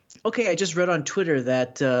 okay, I just read on Twitter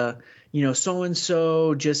that you know, so and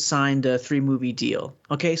so just signed a 3-movie deal.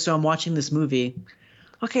 Okay, so I'm watching this movie.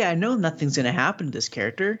 Okay, I know nothing's going to happen to this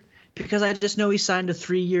character because I just know he signed a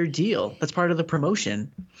 3-year deal. That's part of the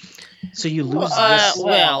promotion. So you lose this.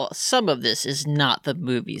 Well, some of this is not the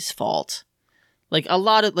movie's fault. Like a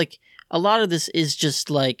lot of this is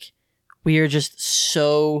just like we are just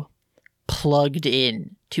so plugged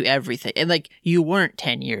in to everything. And like you weren't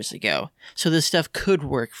 10 years ago. So this stuff could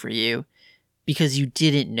work for you because you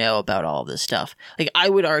didn't know about all this stuff. Like I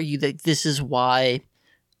would argue that this is why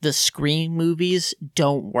the Scream movies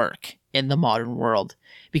don't work in the modern world,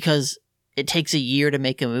 because it takes a year to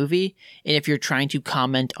make a movie, and if you're trying to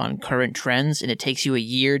comment on current trends and it takes you a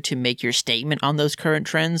year to make your statement on those current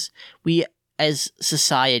trends, we as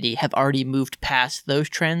society have already moved past those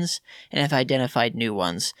trends and have identified new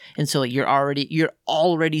ones. And so like, you're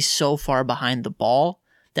already so far behind the ball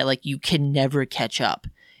that like you can never catch up.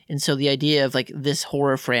 And so the idea of like this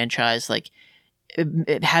horror franchise, like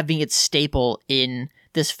it having its staple in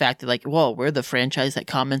this fact that like, well, we're the franchise that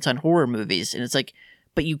comments on horror movies. And it's like,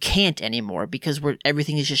 but you can't anymore because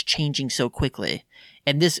everything is just changing so quickly.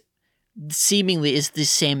 And this seemingly is the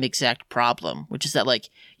same exact problem, which is that like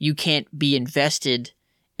you can't be invested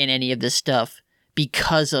in any of this stuff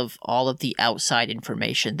because of all of the outside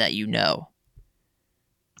information that you know.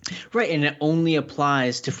 Right, and it only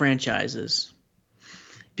applies to franchises.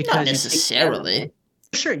 Because not necessarily.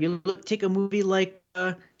 Sure, take a movie like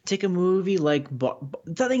something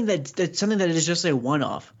that is just a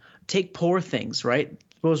one-off. Take Poor Things, right?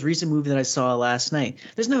 The most recent movie that I saw last night.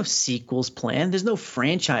 There's no sequels planned. There's no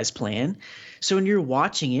franchise plan. So when you're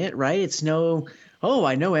watching it, right, it's no, oh,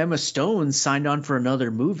 I know Emma Stone signed on for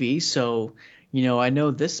another movie, so, you know, I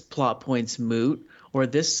know this plot point's moot, or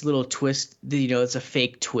this little twist, you know, it's a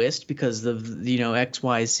fake twist because of, you know,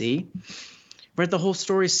 XYZ. Right, the whole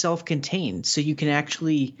story is self-contained, so you can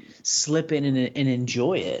actually slip in and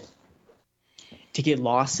enjoy it, to get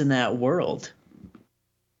lost in that world.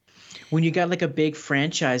 When you got like a big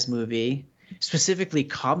franchise movie, specifically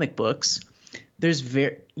comic books, there's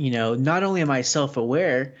not only am I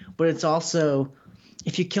self-aware, but it's also,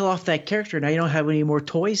 if you kill off that character, now you don't have any more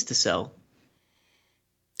toys to sell.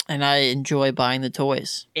 And I enjoy buying the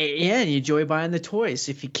toys. Yeah, and you enjoy buying the toys.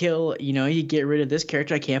 If you kill, you get rid of this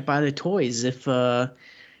character, I can't buy the toys. If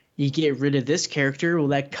you get rid of this character, well,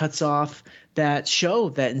 that cuts off that show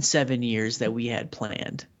that in 7 years that we had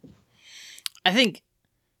planned. I think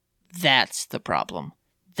that's the problem.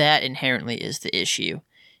 That inherently is the issue,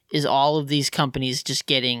 is all of these companies just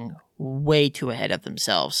getting way too ahead of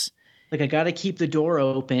themselves. Like, I got to keep the door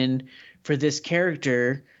open for this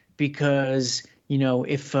character because,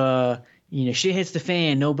 if, shit hits the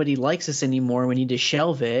fan, nobody likes us anymore, we need to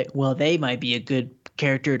shelve it. Well, they might be a good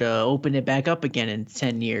character to open it back up again in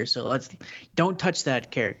 10 years. So don't touch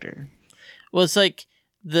that character. Well, it's like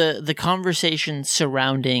the conversation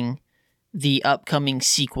surrounding the upcoming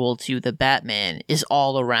sequel to the Batman is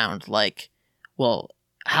all around like, well,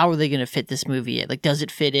 how are they going to fit this movie in? Like, does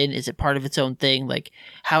it fit in? Is it part of its own thing? Like,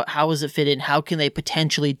 how does it fit in? How can they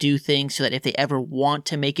potentially do things so that if they ever want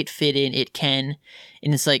to make it fit in, it can?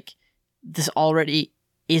 And it's like, this already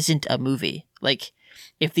isn't a movie. Like,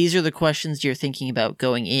 if these are the questions you're thinking about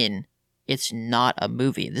going in, it's not a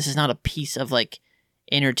movie. This is not a piece of like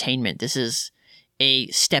entertainment. This is a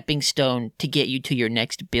stepping stone to get you to your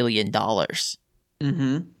next $1 billion.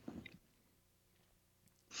 Mm-hmm.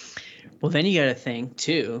 Well, then you got to think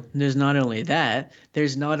too. There's not only that.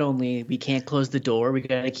 There's not only we can't close the door. We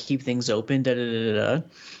got to keep things open. Da da da da.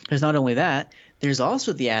 There's not only that. There's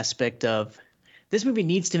also the aspect of this movie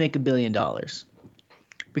needs to make $1 billion.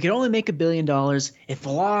 We can only make $1 billion if a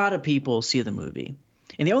lot of people see the movie,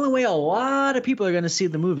 and the only way a lot of people are going to see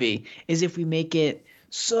the movie is if we make it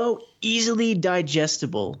so easily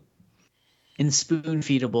digestible and spoon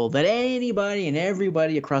feedable that anybody and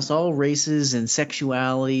everybody across all races and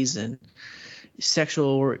sexualities and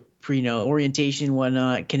sexual orientation and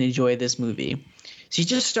whatnot can enjoy this movie. So you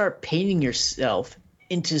just start painting yourself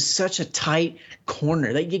into such a tight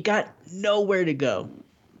corner that you got nowhere to go.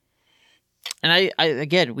 And I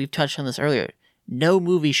again, we've touched on this earlier. No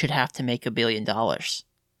movie should have to make $1 billion.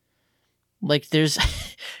 Like, there's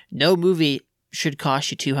no movie should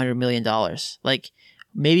cost you $200 million. Like,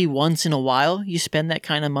 maybe once in a while you spend that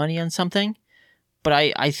kind of money on something. But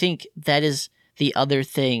I think that is the other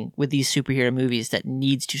thing with these superhero movies that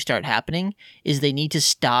needs to start happening, is they need to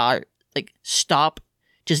stop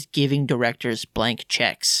just giving directors blank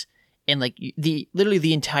checks. And like literally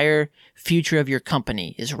the entire future of your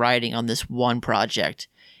company is riding on this one project.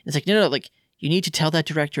 It's like, no, like, you need to tell that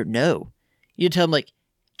director no. You need to tell him, like,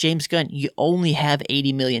 James Gunn, you only have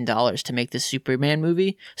 $80 million to make this Superman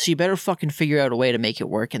movie, so you better fucking figure out a way to make it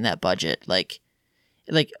work in that budget. Like,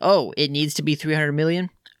 oh, it needs to be $300 million?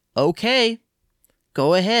 Okay,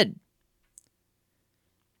 go ahead.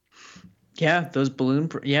 Yeah, the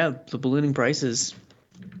ballooning prices.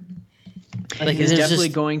 Like, it's definitely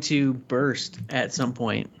going to burst at some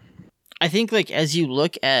point. I think, like, as you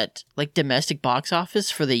look at like domestic box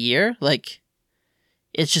office for the year, like,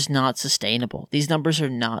 it's just not sustainable. These numbers are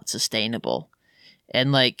not sustainable.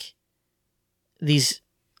 And like, these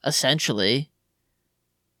essentially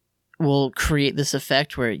will create this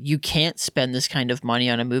effect where you can't spend this kind of money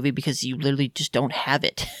on a movie because you literally just don't have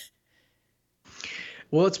it.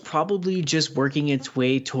 Well, it's probably just working its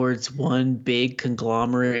way towards one big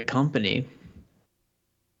conglomerate company.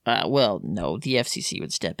 Well, no, the FCC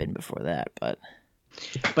would step in before that, but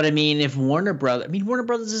I mean, if Warner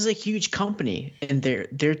Brothers is a huge company, and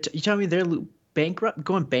you telling me they're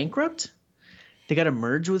going bankrupt? They got to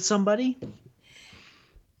merge with somebody?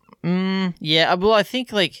 Yeah, well, I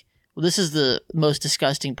think, like, this is the most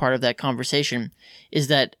disgusting part of that conversation, is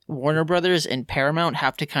that Warner Brothers and Paramount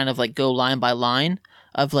have to kind of like go line by line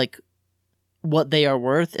of like what they are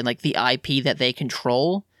worth and like the IP that they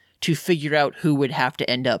control to figure out who would have to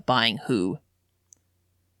end up buying who.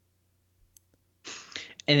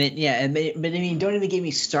 And but I mean, don't even get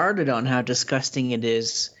me started on how disgusting it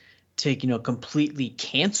is to completely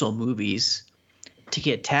cancel movies to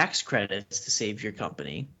get tax credits to save your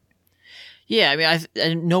company. Yeah, I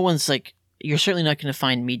mean, no one's like, you're certainly not going to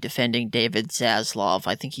find me defending David Zaslav.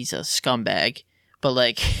 I think he's a scumbag. But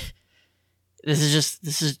like, this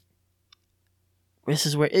is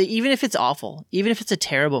where, even if it's awful, even if it's a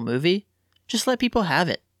terrible movie, just let people have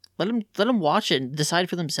it. Let them watch it and decide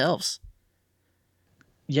for themselves.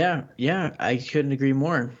 Yeah, I couldn't agree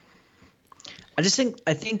more. I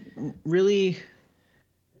think really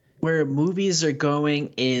where movies are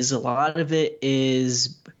going is a lot of it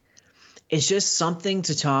is it's just something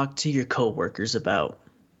to talk to your coworkers about.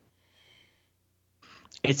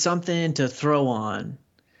 It's something to throw on.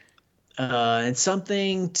 And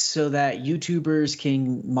something so that YouTubers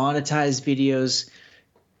can monetize videos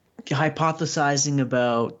hypothesizing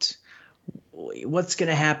about what's going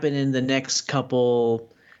to happen in the next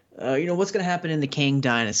couple, what's going to happen in the Kang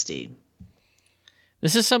Dynasty.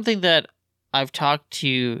 This is something that I've talked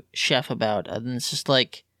to Chef about, and it's just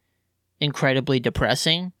like incredibly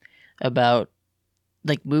depressing about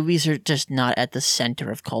like movies are just not at the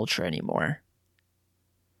center of culture anymore.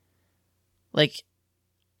 Like,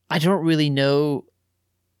 I don't really know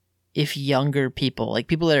if younger people, like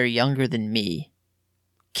people that are younger than me,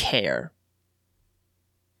 care.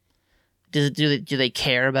 Do they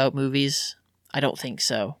care about movies? I don't think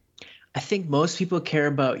so. I think most people care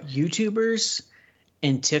about YouTubers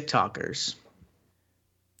and TikTokers.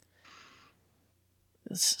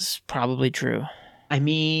 This is probably true. I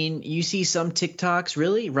mean, you see some TikToks,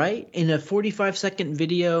 really, right? In a 45-second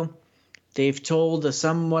video, they've told a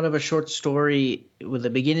somewhat of a short story with a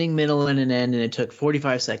beginning, middle, and an end, and it took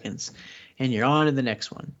 45 seconds. And you're on to the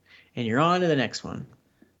next one. And you're on to the next one.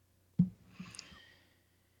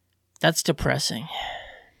 That's depressing.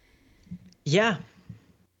 Yeah.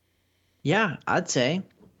 Yeah, I'd say.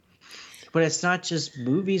 But it's not just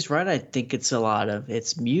movies, right? I think it's a lot of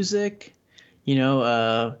it's music,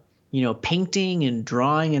 painting and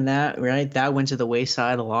drawing and that, right? That went to the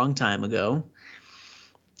wayside a long time ago.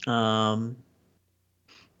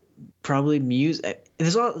 Probably music.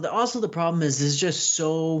 There's also the problem is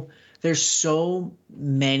there's so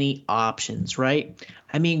many options, right?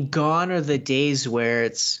 I mean, gone are the days where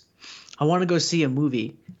it's I want to go see a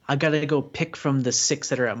movie. I got to go pick from the 6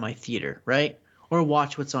 that are at my theater, right? Or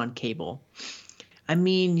watch what's on cable. I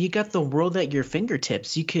mean, you got the world at your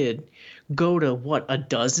fingertips. You could go to a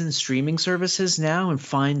dozen streaming services now and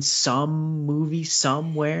find some movie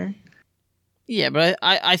somewhere. Yeah, but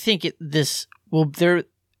I think I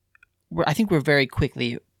think we're very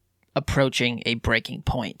quickly approaching a breaking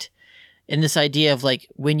point. And this idea of like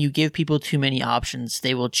when you give people too many options,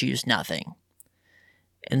 they will choose nothing.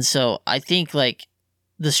 And so I think like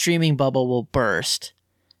the streaming bubble will burst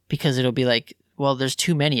because it'll be like, well, there's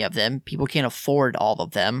too many of them. People can't afford all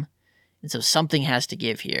of them. And so something has to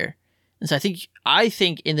give here. And so I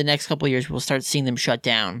think in the next couple of years, we'll start seeing them shut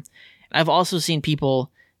down. I've also seen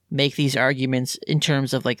people make these arguments in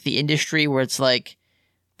terms of like the industry where it's like,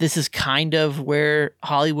 this is kind of where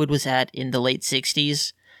Hollywood was at in the late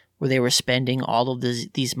 60s, where they were spending all of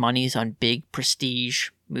these monies on big prestige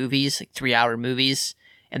movies, like 3-hour movies,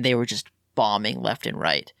 and they were just bombing left and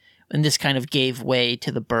right. And this kind of gave way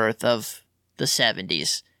to the birth of the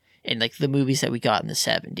 70s and like the movies that we got in the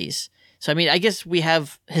 70s. So, I mean, I guess we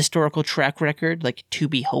have historical track record, like to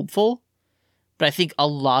be hopeful, but I think a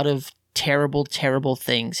lot of terrible, terrible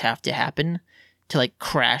things have to happen to like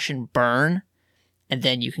crash and burn. And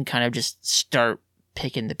then you can kind of just start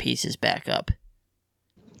picking the pieces back up.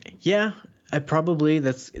 Yeah,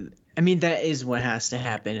 that is what has to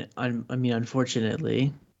happen.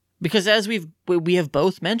 Unfortunately. Because as we have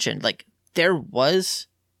both mentioned, like there was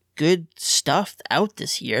good stuff out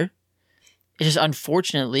this year. It's just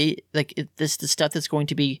unfortunately, like this the stuff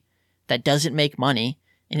that doesn't make money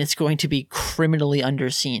and it's going to be criminally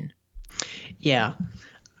underseen. Yeah.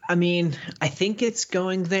 I mean, I think it's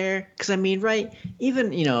going there because I mean, right?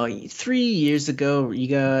 Even 3 years ago, you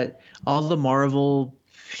got all the Marvel,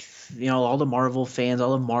 all the Marvel fans,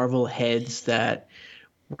 all the Marvel heads that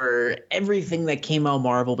were everything that came out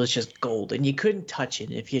Marvel was just gold, and you couldn't touch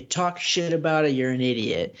it. If you talk shit about it, you're an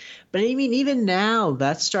idiot. But I mean, even now,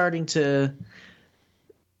 that's starting to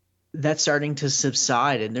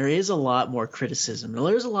subside, and there is a lot more criticism.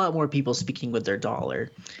 There's a lot more people speaking with their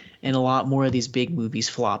dollar. And a lot more of these big movies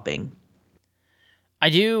flopping.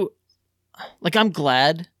 I'm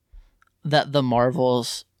glad that the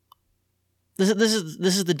Marvels. This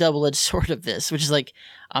is the double-edged sword of this, which is like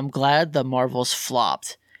I'm glad the Marvels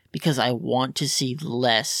flopped because I want to see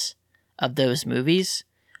less of those movies,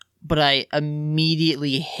 but I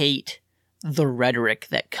immediately hate the rhetoric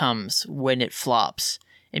that comes when it flops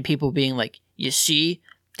and people being like, "You see?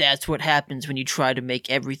 That's what happens when you try to make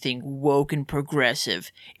everything woke and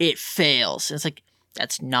progressive. It fails." And it's like,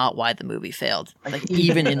 that's not why the movie failed. Like,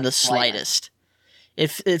 even in the slightest.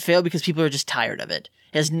 It failed because people are just tired of it.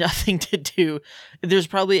 It has nothing to do. There's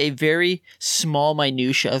probably a very small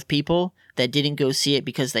minutia of people that didn't go see it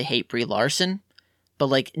because they hate Brie Larson, but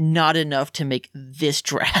like not enough to make this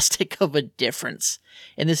drastic of a difference.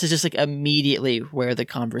 And this is just like immediately where the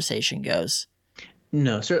conversation goes.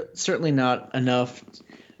 No, certainly not enough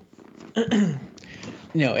It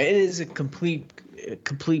is a complete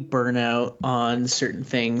burnout on certain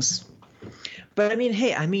things. But I mean,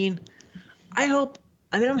 hey, I hope.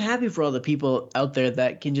 I'm happy for all the people out there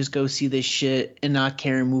that can just go see this shit and not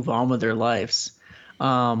care and move on with their lives.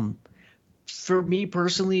 Um, for me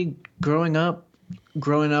personally, growing up,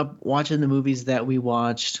 watching the movies that we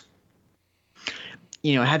watched,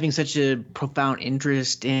 having such a profound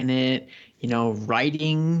interest in it,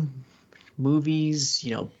 writing movies,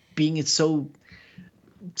 being so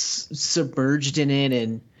submerged in it,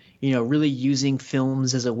 and really using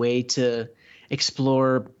films as a way to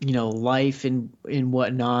explore life and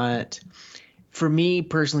whatnot. For me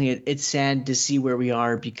personally, it's sad to see where we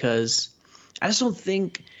are, because I just don't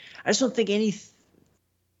think any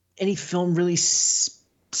film really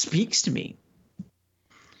speaks to me,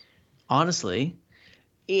 honestly.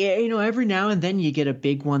 Yeah, every now and then you get a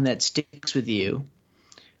big one that sticks with you,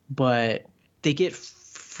 but they get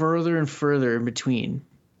further and further in between.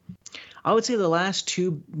 I would say the last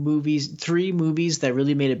three movies that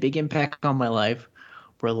really made a big impact on my life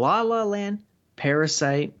were La La Land,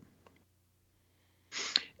 Parasite,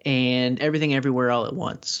 and Everything Everywhere All at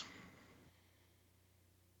Once.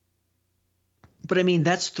 But I mean,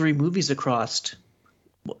 that's three movies across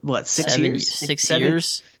what, 6 years? 6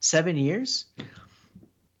 years. 7 years?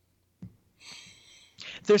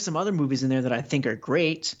 There's some other movies in there that I think are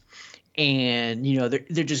great, and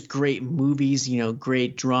they're just great movies,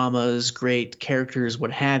 great dramas, great characters,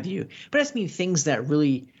 what have you. But that's mean things that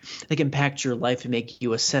really impact your life and make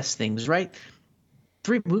you assess things, right?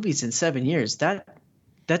 3 movies in 7 years, that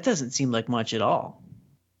doesn't seem like much at all.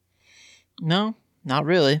 No, not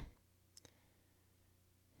really.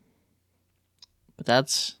 But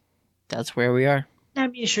that's where we are. I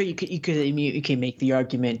mean, sure, you can make the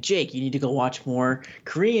argument, Jake, you need to go watch more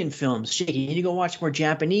Korean films. Jake, you need to go watch more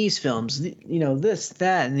Japanese films. This,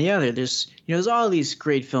 that, and the other. There's all these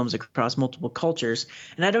great films across multiple cultures,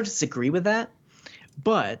 and I don't disagree with that.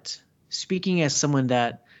 But speaking as someone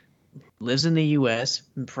that lives in the U.S.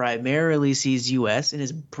 and primarily sees U.S. and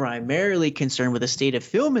is primarily concerned with the state of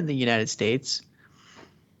film in the United States,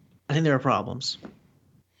 I think there are problems.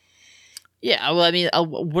 Yeah, well, I mean,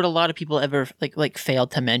 what a lot of people ever like failed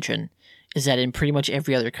to mention is that in pretty much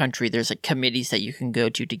every other country, there's committees that you can go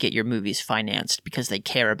to get your movies financed because they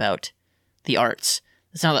care about the arts.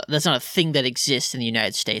 That's not a thing that exists in the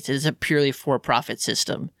United States. It is a purely for-profit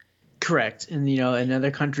system. Correct, and and other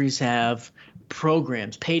countries have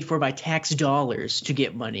programs paid for by tax dollars to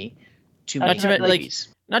get money to make movies.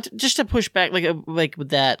 Just to push back, with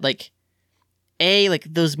that,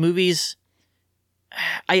 those movies.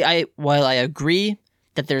 While I agree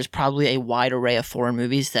that there's probably a wide array of foreign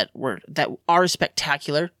movies that are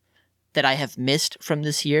spectacular that I have missed from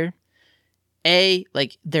this year,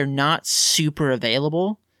 they're not super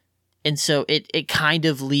available, and so it kind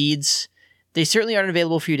of leads. They certainly aren't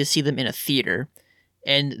available for you to see them in a theater,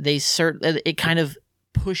 and it kind of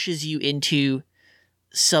pushes you into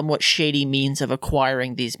somewhat shady means of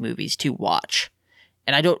acquiring these movies to watch,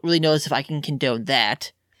 and I don't really know if I can condone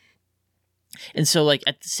that. And so, at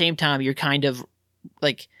the same time, you're kind of,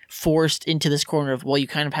 forced into this corner of, well, you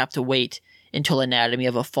kind of have to wait until Anatomy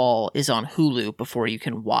of a Fall is on Hulu before you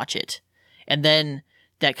can watch it. And then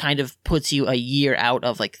that kind of puts you a year out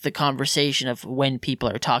of, the conversation of when people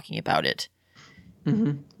are talking about it.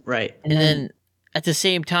 Mm-hmm. Right. And then, at the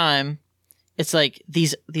same time, it's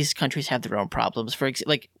these countries have their own problems.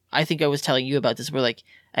 I think I was telling you about this, where,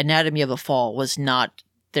 Anatomy of a Fall was not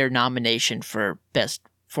their nomination for Best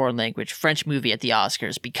Foreign Language French movie at the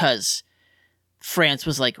Oscars because France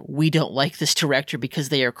was we don't like this director because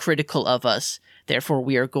they are critical of us, therefore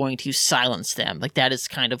we are going to silence them. That is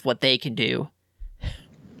kind of what they can do.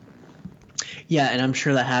 Yeah, and I'm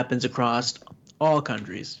sure that happens across all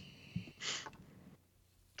countries.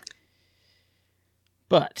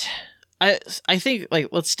 But I think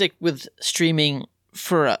let's stick with streaming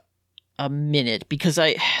for a minute, because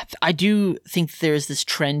I do think there's this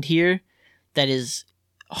trend here that is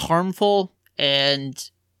harmful and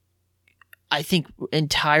I think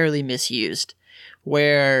entirely misused,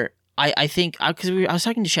 where I think, because I was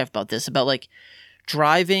talking to Chef about this, about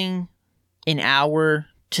driving an hour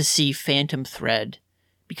to see Phantom Thread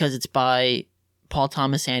because it's by Paul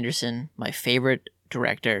Thomas Anderson, my favorite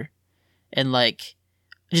director, and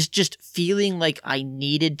just feeling like I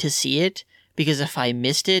needed to see it, because if I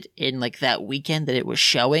missed it in that weekend that it was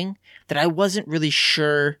showing, that I wasn't really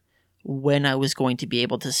sure when I was going to be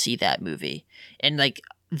able to see that movie. And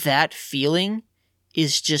that feeling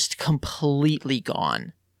is just completely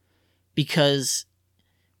gone, because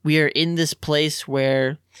we are in this place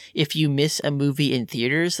where if you miss a movie in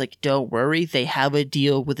theaters, like, don't worry, they have a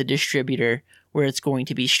deal with a distributor where it's going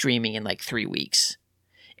to be streaming in like 3 weeks.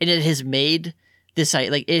 And it has made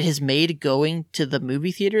it has made going to the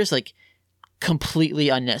movie theaters like completely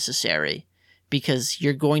unnecessary, because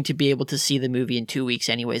you're going to be able to see the movie in 2 weeks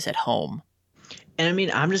anyways at home. And I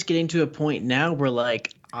mean, I'm just getting to a point now where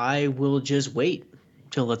like I will just wait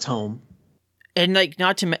till it's home. And like,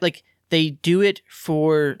 not to like, they do it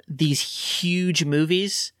for these huge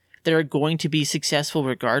movies that are going to be successful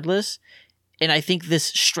regardless. And I think this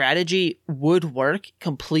strategy would work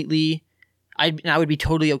completely. I would be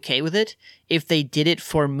totally okay with it if they did it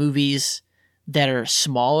for movies that are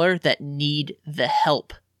smaller that need the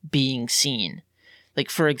help being seen.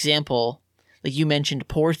 Like, for example, like you mentioned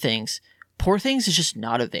Poor Things. Poor Things is just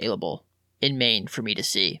not available in Maine for me to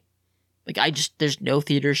see. Like, there's no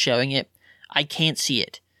theater showing it. I can't see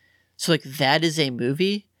it. So like, that is a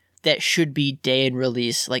movie that should be day and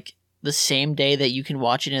release. Like, the same day that you can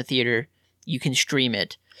watch it in a theater, you can stream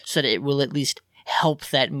it so that it will at least help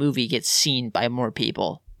that movie get seen by more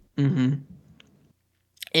people. Mm-hmm.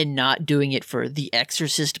 And not doing it for The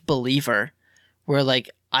Exorcist Believer, where like,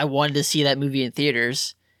 I wanted to see that movie in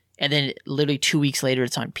theaters, and then literally 2 weeks later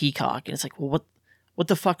it's on Peacock, and it's like, well, what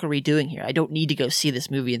the fuck are we doing here? I don't need to go see this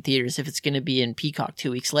movie in theaters if it's going to be in Peacock 2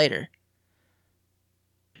 weeks later.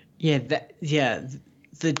 Yeah,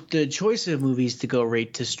 the choice of movies to go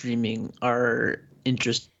right to streaming are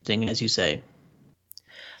interesting, as you say.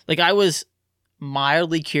 Like, I was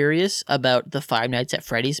mildly curious about the Five Nights at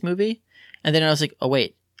Freddy's movie, and then I was like, oh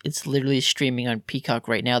wait, it's literally streaming on Peacock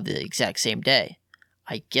right now the exact same day.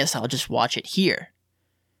 I guess I'll just watch it here.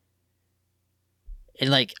 And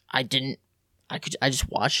like, I just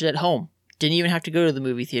watched it at home. Didn't even have to go to the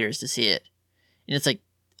movie theaters to see it. And it's like,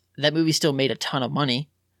 that movie still made a ton of money.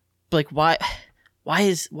 But like, why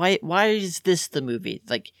is this the movie?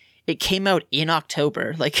 Like, it came out in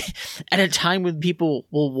October, like at a time when people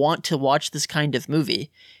will want to watch this kind of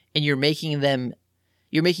movie, and you're making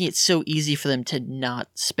it so easy for them to not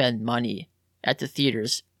spend money at the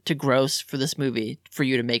theaters to gross for this movie for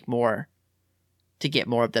you to make more, to get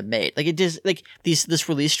more of them made. Like, it just, like, this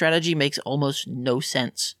release strategy makes almost no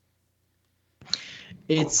sense.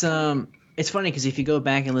 It's funny because if you go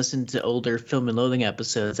back and listen to older Film and Loathing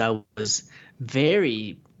episodes, I was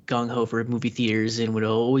very gung-ho for movie theaters and would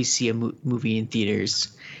always see a movie in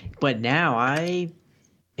theaters. But now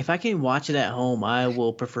if I can watch it at home, I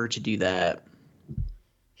will prefer to do that.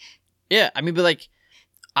 Yeah, I mean, but like,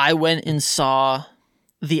 I went and saw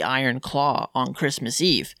The Iron Claw on Christmas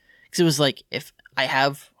Eve, because it was like, if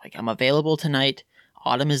I'm available tonight,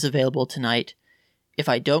 Autumn is available tonight. If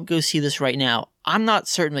I don't go see this right now, I'm not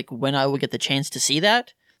certain like when I will get the chance to see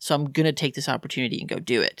that, so I'm gonna take this opportunity and go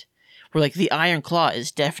do it. Where like, The Iron Claw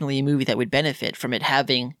is definitely a movie that would benefit from it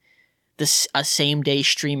having a same day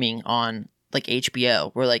streaming on like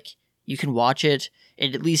HBO, where like, you can watch it.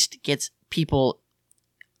 It at least gets people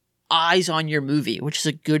eyes on your movie, which is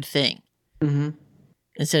a good thing. Mm-hmm.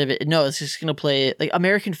 Instead of it, no, it's just gonna play like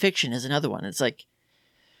American Fiction is another one. It's like,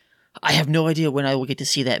 I have no idea when I will get to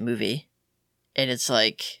see that movie, and it's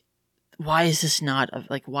like, why is this not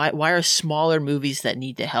like, why are smaller movies that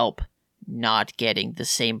need to help not getting the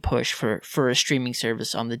same push for a streaming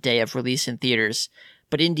service on the day of release in theaters,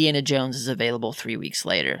 but Indiana Jones is available 3 weeks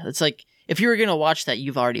later? It's like, if you were gonna watch that,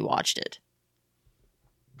 you've already watched it.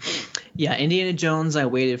 Yeah, Indiana Jones I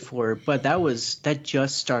waited for, but that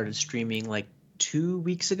just started streaming like 2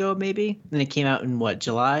 weeks ago maybe, and it came out in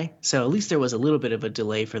July, so at least there was a little bit of a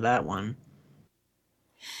delay for that one.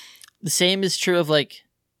 The same is true of like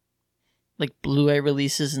Blu-ray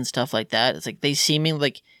releases and stuff like that. It's like, they seem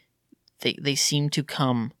to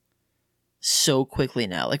come so quickly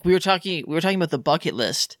now. Like, we were talking about The Bucket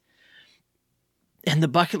List, and The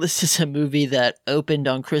Bucket List is a movie that opened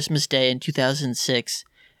on Christmas Day in 2006,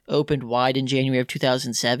 opened wide in January of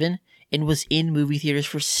 2007, and was in movie theaters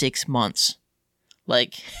for 6 months.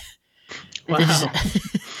 Like, wow.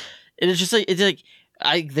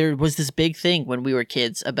 There was this big thing when we were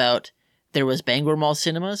kids about, there was Bangor Mall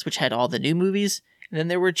Cinemas, which had all the new movies, and then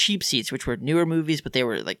there were cheap seats, which were newer movies, but they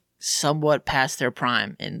were like somewhat past their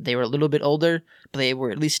prime, and they were a little bit older, but they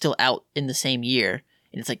were at least still out in the same year.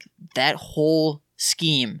 And it's like, that whole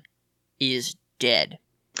scheme is dead.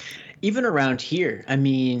 Even around here, I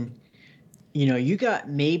mean, you got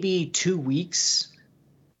maybe 2 weeks,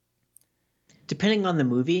 depending on the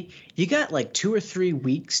movie, you got like 2 or 3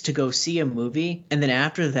 weeks to go see a movie, and then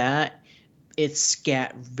after that, it's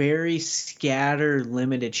very scatter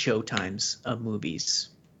limited showtimes of movies.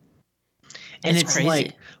 And it's crazy.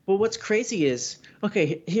 Like, well, what's crazy is,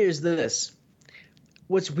 okay, here's this.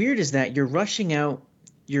 what's weird is that you're rushing out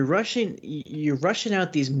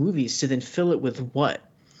these movies to then fill it with what?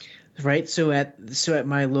 Right? So at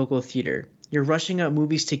my local theater, you're rushing out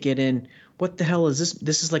movies to get in. What the hell is this?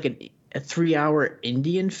 This is like a 3-hour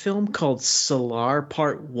Indian film called Salar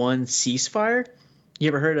Part 1 Ceasefire. You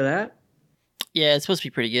ever heard of that? Yeah, it's supposed to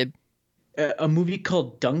be pretty good. A movie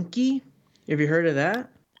called Donkey. Have you heard of that?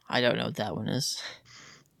 I don't know what that one is.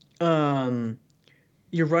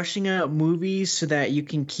 You're rushing out movies so that you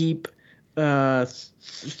can keep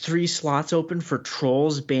 3 slots open for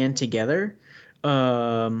Trolls Band Together.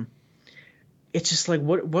 It's just like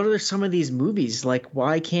what are some of these movies? Like,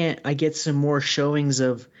 why can't I get some more showings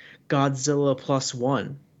of Godzilla Plus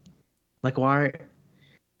One? Like, why,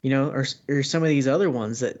 or some of these other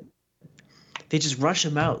ones that they just rush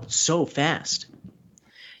them out so fast.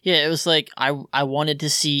 Yeah, it was like I wanted to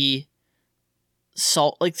see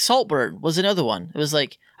Saltburn was another one. It was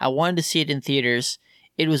like I wanted to see it in theaters.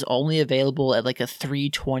 It was only available at like a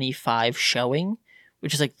 3:25 showing,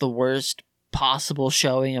 which is like the worst possible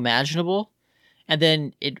showing imaginable. And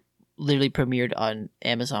then it literally premiered on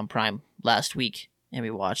Amazon Prime last week, and we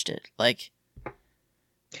watched it. Like,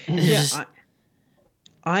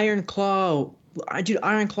 Iron Claw.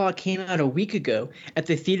 Iron Claw came out a week ago at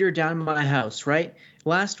the theater down my house, right?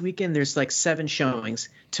 Last weekend, there's like 7 showings.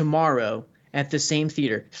 Tomorrow, at the same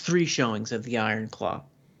theater, 3 showings of the Iron Claw.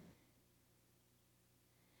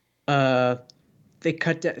 They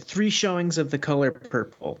cut 3 showings of The Color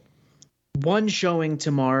Purple. 1 showing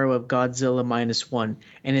tomorrow of Godzilla -1,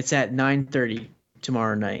 and it's at 9:30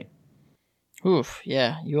 tomorrow night. Oof,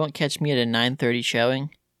 yeah, you won't catch me at a 9:30 showing.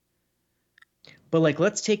 But like,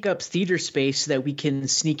 let's take up theater space so that we can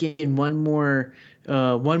sneak in one more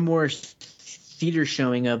theater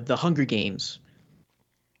showing of The Hunger Games.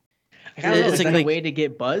 I don't know. Is that a way to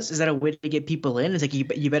get buzz? Is that a way to get people in? It's like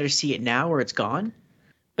you better see it now or it's gone.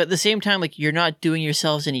 But at the same time, like, you're not doing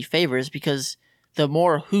yourselves any favors, because the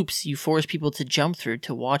more hoops you force people to jump through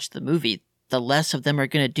to watch the movie, the less of them are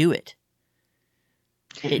going to do it.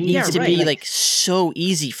 It needs to be like so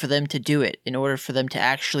easy for them to do it in order for them to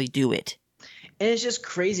actually do it. And it's just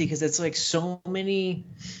crazy because it's like so many,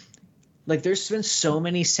 like there's been so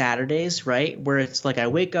many Saturdays, right, where it's like I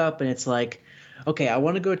wake up and it's like, okay, I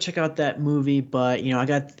want to go check out that movie, but I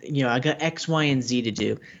got X, Y, and Z to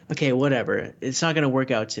do. Okay, whatever. It's not going to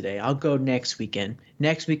work out today. I'll go next weekend.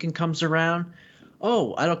 Next weekend comes around.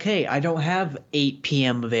 Oh, okay, I don't have 8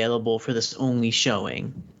 p.m. available for this only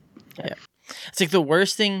showing. Yeah. It's like the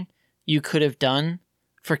worst thing you could have done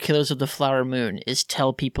for Killers of the Flower Moon is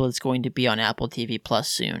tell people it's going to be on Apple TV Plus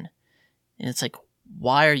soon. And it's like,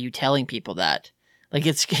 why are you telling people that? Like,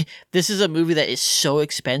 this is a movie that is so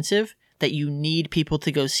expensive that you need people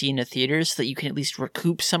to go see in the theaters so that you can at least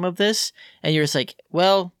recoup some of this. And you're just like,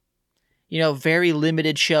 well, very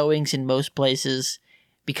limited showings in most places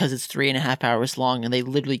because it's 3.5 hours long and they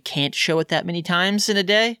literally can't show it that many times in a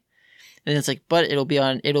day. And it's like, but it'll be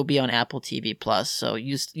on Apple TV Plus, so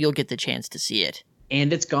you'll get the chance to see it.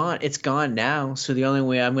 And it's gone. It's gone now. So the only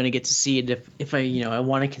way I'm going to get to see it if I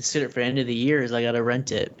want to consider it for the end of the year is I got to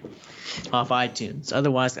rent it off iTunes.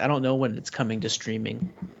 Otherwise, I don't know when it's coming to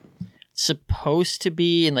streaming. It's supposed to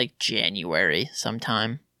be in like January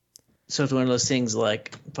sometime. So it's one of those things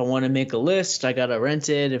like if I want to make a list, I got to rent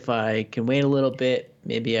it. If I can wait a little bit,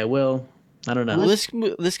 maybe I will. I don't know. Well,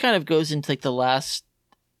 this kind of goes into like the last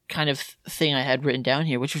kind of thing I had written down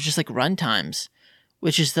here, which was just like runtimes,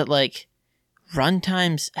 which is that like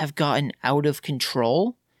runtimes have gotten out of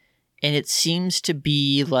control, and it seems to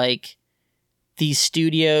be like these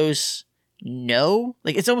studios know,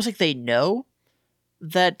 like it's almost like they know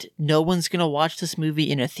that no one's gonna watch this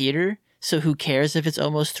movie in a theater, so who cares if it's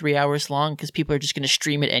almost 3 hours long, because people are just gonna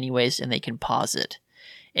stream it anyways and they can pause it.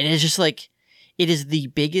 And it's just like, it is the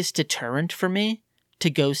biggest deterrent for me to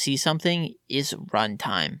go see something is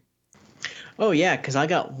runtime. Oh yeah, because I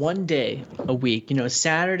got one day a week.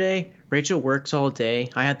 Saturday, Rachel works all day.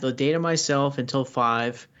 I have the day to myself until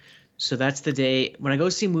 5. So that's the day. When I go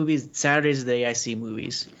see movies, Saturday's the day I see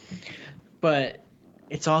movies. But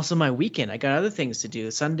it's also my weekend. I got other things to do.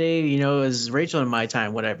 Sunday, is Rachel and my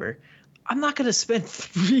time, whatever. I'm not going to spend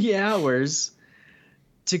 3 hours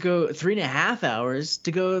to go, 3.5 hours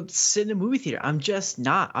to go sit in a movie theater. I'm just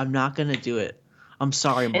not. I'm not going to do it. I'm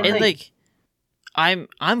sorry, Martin. And like,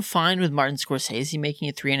 I'm fine with Martin Scorsese making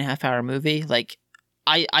a 3.5 hour movie. Like,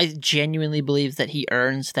 I genuinely believe that he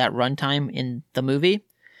earns that runtime in the movie.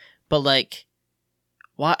 But like,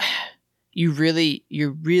 what you really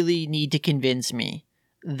need to convince me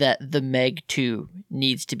that the Meg 2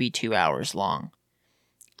 needs to be 2 hours long.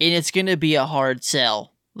 And it's gonna be a hard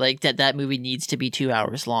sell. Like that movie needs to be 2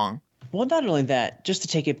 hours long. Well, not only that, just to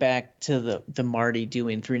take it back to the Marty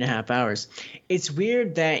doing 3.5 hours, it's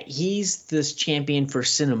weird that he's this champion for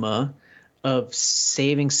cinema, of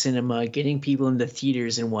saving cinema, getting people into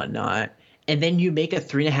theaters and whatnot, and then you make a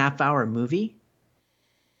 3.5 hour movie.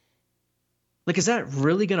 Like, is that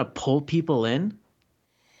really gonna pull people in?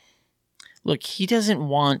 Look, he doesn't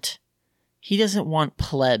want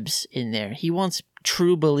plebs in there. He wants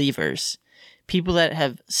true believers. People that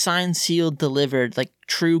have signed, sealed, delivered, like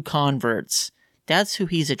true converts. That's who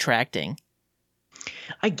he's attracting.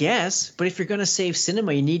 I guess, but if you're gonna save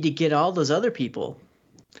cinema, you need to get all those other people.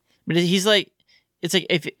 But he's like, it's like,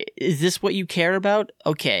 is this what you care about?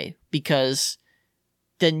 Okay, because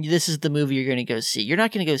then this is the movie you're going to go see. You're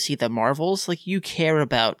not going to go see the Marvels. Like, you care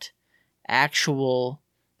about actual,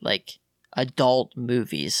 like, adult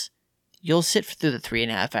movies. You'll sit through the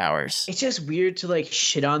 3.5 hours. It's just weird to like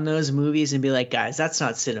shit on those movies and be like, guys, that's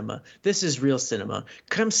not cinema. This is real cinema.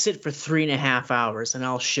 Come sit for 3.5 hours and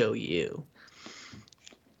I'll show you.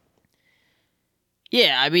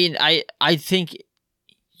 Yeah, I mean, I think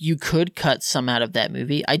you could cut some out of that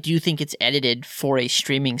movie. I do think it's edited for a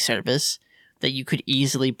streaming service that you could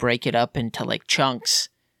easily break it up into like chunks.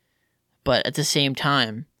 But at the same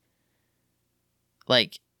time,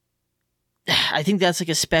 like, I think that's like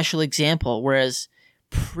a special example, whereas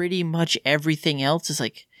pretty much everything else is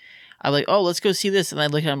like, I'm like, oh, let's go see this. And I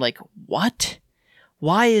look at it, I'm like, what?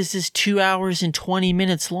 Why is this 2 hours and 20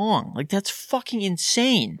 minutes long? Like, that's fucking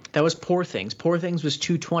insane. That was Poor Things. Poor Things was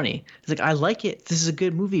 220. It's like, I like it. This is a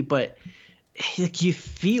good movie, but like, you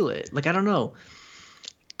feel it. Like, I don't know.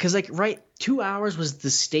 Because, like, right, 2 hours was the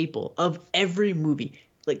staple of every movie.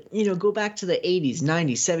 Like, you know, go back to the 80s,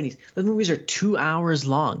 90s, 70s. Those movies are 2 hours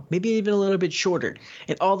long, maybe even a little bit shorter.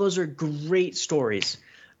 And all those are great stories.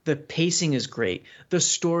 The pacing is great. The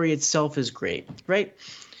story itself is great, right?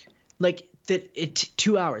 Like,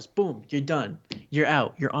 2 hours, boom, you're done. You're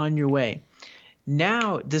out. You're on your way.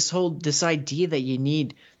 Now, this idea that you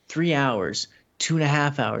need 3 hours,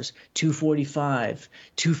 2.5 hours, 2:45,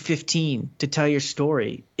 2:15 to tell your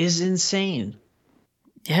story is insane.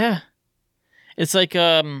 Yeah. It's like, you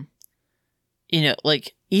know,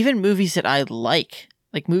 like, even movies that I like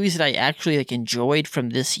movies that I actually like enjoyed from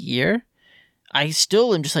this year, I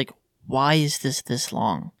still am just like, why is this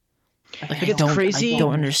long? Like, I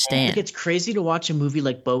don't understand. Like, it's crazy to watch a movie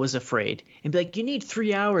like Beau is Afraid and be like, you need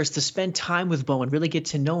 3 hours to spend time with Beau and really get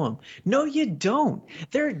to know him. No, you don't.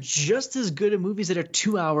 There are just as good of movies that are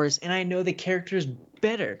 2 hours, and I know the characters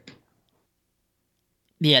better.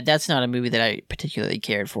 Yeah, that's not a movie that I particularly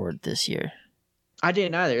cared for this year. I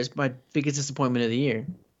didn't either. It's my biggest disappointment of the year.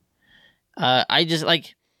 I just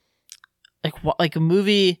like a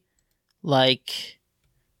movie like,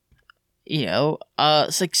 you know,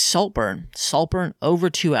 it's like Saltburn over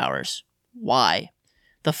 2 hours. Why?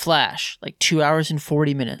 The Flash, like 2 hours and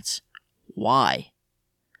 40 minutes. Why?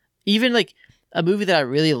 Even like a movie that I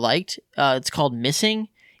really liked, it's called Missing.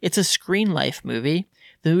 It's a Screen Life movie.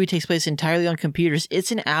 The movie takes place entirely on computers.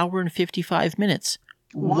 It's an hour and 55 minutes.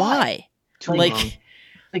 Why?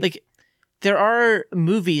 Like there are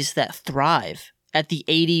movies that thrive at the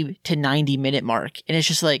 80 to 90 minute mark, and it's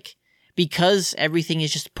just like, because everything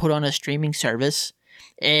is just put on a streaming service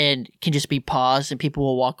and can just be paused and people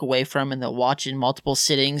will walk away from and they'll watch in multiple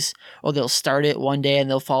sittings, or they'll start it one day and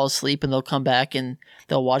they'll fall asleep and they'll come back and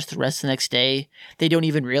they'll watch the rest the next day. They don't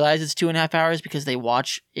even realize it's 2.5 hours because they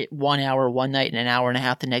watch it 1 hour one night and an hour and a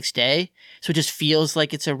half the next day. So it just feels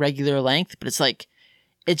like it's a regular length, but it's like,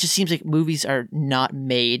 it just seems like movies are not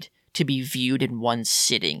made to be viewed in one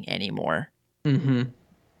sitting anymore. Mm-hmm.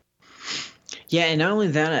 Yeah, and not only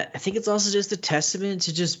that, I think it's also just a testament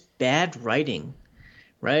to just bad writing,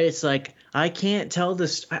 right? It's like, I can't tell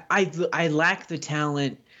this. I lack the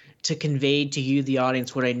talent to convey to you, the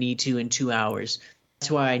audience, what I need to in 2 hours.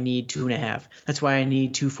 That's why I need 2.5. That's why I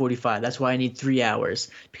need 2:45. That's why I need 3 hours,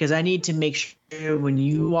 because I need to make sure when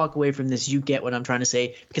you walk away from this, you get what I'm trying to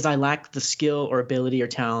say, because I lack the skill or ability or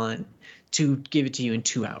talent to give it to you in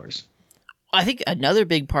 2 hours. I think another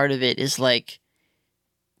big part of it is like,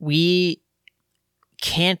 we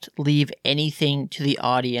can't leave anything to the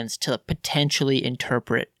audience to potentially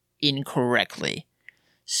interpret incorrectly.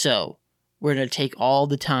 So we're going to take all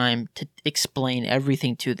the time to explain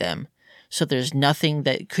everything to them, so there's nothing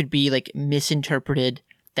that could be like misinterpreted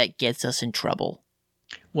that gets us in trouble.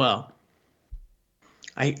 Well,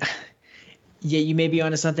 yeah, you may be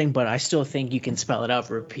onto something, but I still think you can spell it out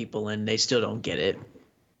for people and they still don't get it.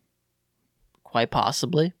 Quite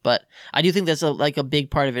possibly, but I do think that's a big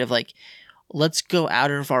part of it, of like, let's go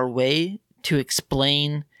out of our way to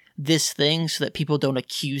explain this thing so that people don't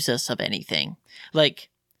accuse us of anything. Like,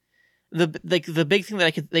 the big thing that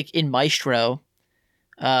I could like in Maestro,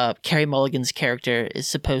 Carey Mulligan's character is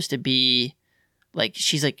supposed to be like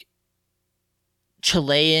she's like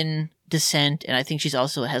Chilean descent, and I think she's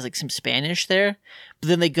also has like some Spanish there. But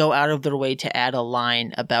then they go out of their way to add a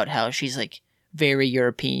line about how she's like very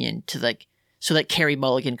European to like so that Carey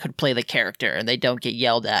Mulligan could play the character, and they don't get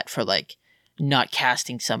yelled at for like not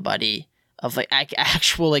casting somebody of like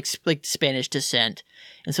actual like Spanish descent.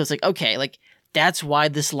 And so it's like, okay, like that's why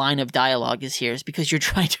this line of dialogue is here, is because you're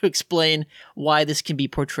trying to explain why this can be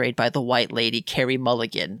portrayed by the white lady Carey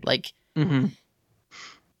Mulligan. Like, I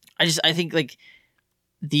think like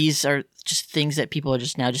these are just things that people are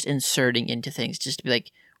just now just inserting into things just to be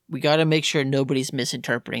like, we got to make sure nobody's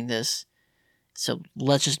misinterpreting this. So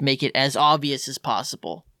let's just make it as obvious as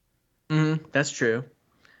possible. That's true.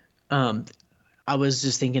 I was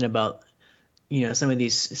just thinking about, some of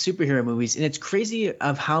these superhero movies, and it's crazy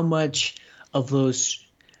of how much of those,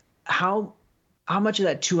 how much of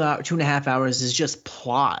that 2.5 hours is just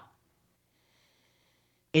plot.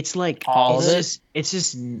 It's like it's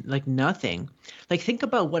just like nothing. Like think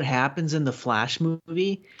about what happens in the Flash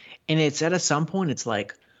movie, and it's at some point it's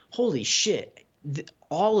like, holy shit,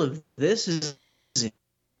 all of this is in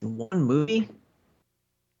one movie.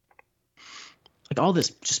 Like all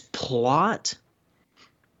this just plot.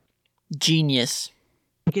 Genius.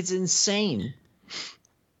 Like it's insane.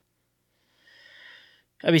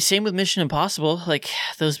 I mean, same with Mission Impossible. Like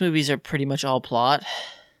those movies are pretty much all plot.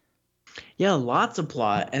 Yeah, lots of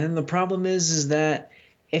plot. And then the problem is that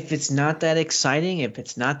if it's not that exciting, if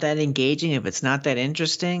it's not that engaging, if it's not that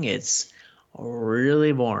interesting, it's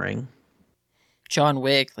really boring. John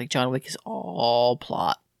Wick is all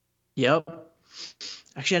plot. Yep.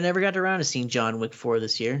 Actually, I never got around to seeing John Wick 4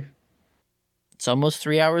 this year. It's almost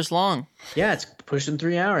 3 hours long. Yeah, it's pushing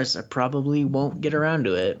 3 hours. I probably won't get around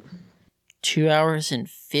to it. 2 hours and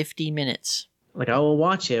 50 minutes. Like, I will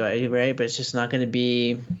watch it, right? But it's just not going to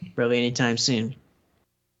be probably anytime soon.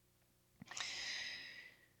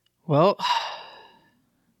 Well,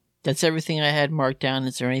 that's everything I had marked down.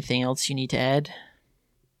 Is there anything else you need to add?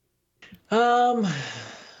 No,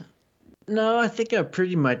 I think I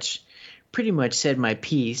pretty much said my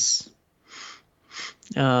piece.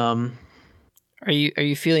 Are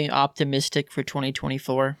you feeling optimistic for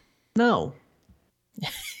 2024? No.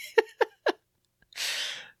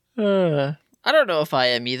 I don't know if I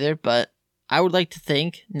am either, but I would like to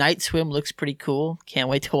think Night Swim looks pretty cool. Can't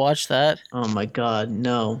wait to watch that. Oh my god,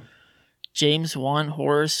 no. James Wan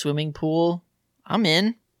horror swimming pool. I'm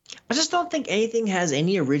in. I just don't think anything has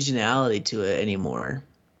any originality to it anymore.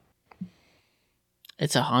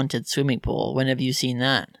 It's a haunted swimming pool. When have you seen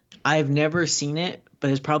that? I've never seen it, but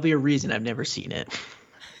there's probably a reason I've never seen it.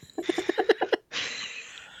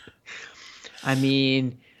 I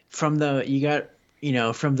mean, from the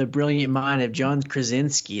brilliant mind of John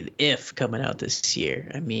Krasinski, the If coming out this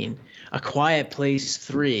year. I mean, A Quiet Place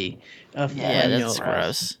 3. That's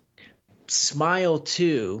gross. Smile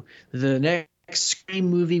 2, the next Scream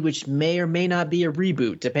movie, which may or may not be a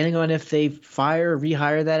reboot, depending on if they fire or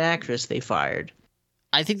rehire that actress they fired.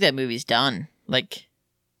 I think that movie's done. Like,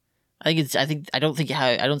 I don't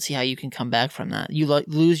see how you can come back from that. You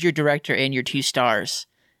lose your director and your 2 stars.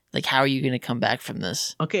 Like, how are you going to come back from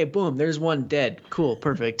this? Okay, boom, there's one dead. Cool,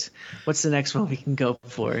 perfect. What's the next one we can go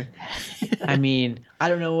for? I mean, I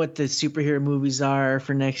don't know what the superhero movies are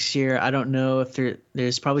for next year. I don't know if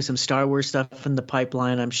there's probably some Star Wars stuff in the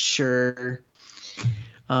pipeline, I'm sure.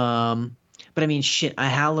 But I mean, shit, a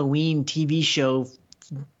Halloween TV show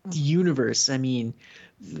universe. I mean,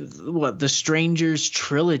 what, the Strangers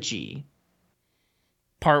trilogy?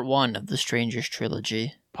 Part 1 of the Strangers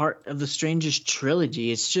trilogy. Part of the Strangers trilogy.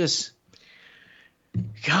 It's just,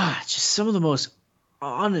 God, just some of the most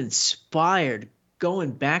uninspired,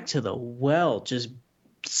 going back to the well, just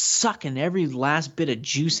sucking every last bit of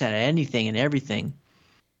juice out of anything and everything.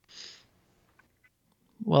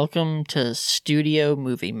 Welcome to studio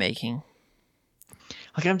movie making.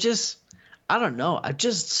 Like, I don't know. I've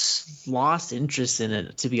just lost interest in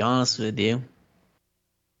it, to be honest with you.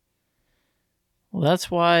 Well,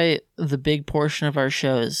 that's why the big portion of our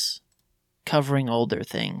show is covering older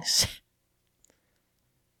things.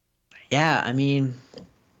 Yeah, I mean,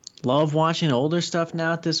 love watching older stuff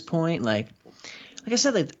now at this point. Like I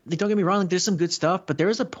said, like don't get me wrong, like, there's some good stuff, but there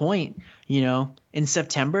was a point, in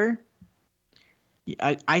September.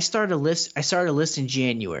 I started a list in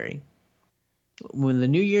January. When the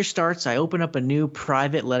new year starts, I open up a new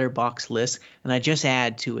private letterbox list, and I just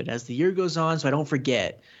add to it as the year goes on, so I don't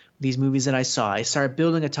forget these movies that I saw. I started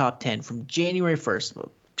building a top 10 from January 1st.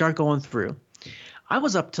 Start going through. I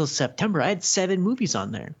was up till September. I had 7 movies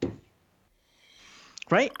on there.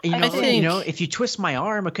 Right? I think, If you twist my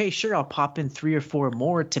arm, okay, sure, I'll pop in 3 or 4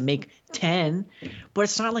 more to make 10, but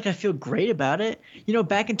it's not like I feel great about it.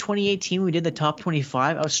 Back in 2018, we did the top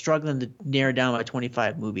 25. I was struggling to narrow down my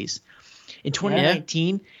 25 movies. In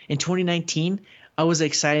 2019, I was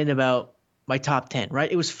excited about my top 10,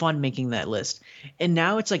 right? It was fun making that list. And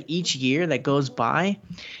now it's like each year that goes by,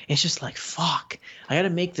 it's just like, fuck, I got to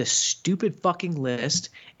make this stupid fucking list.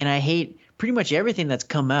 And I hate pretty much everything that's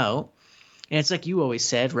come out. And it's like you always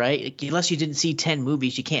said, right? Like, unless you didn't see 10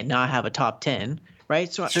 movies, you can't not have a top 10,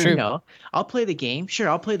 right? So, I'll play the game. Sure,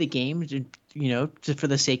 I'll play the game, just for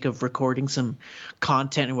the sake of recording some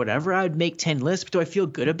content or whatever. I would make 10 lists. But do I feel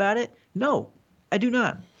good about it? No, I do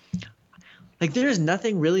not. Like, there is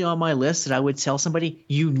nothing really on my list that I would tell somebody,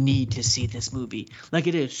 you need to see this movie. Like,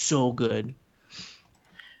 it is so good.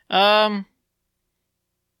 I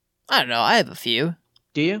don't know. I have a few.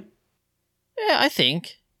 Do you? Yeah, I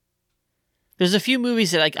think. There's a few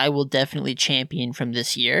movies that I will definitely champion from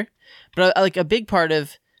this year, but like a big part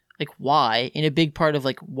of like why, and a big part of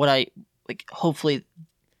like what I like. Hopefully,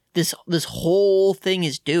 this whole thing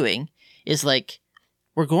is doing is like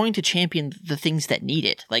we're going to champion the things that need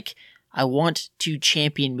it. Like I want to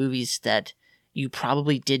champion movies that you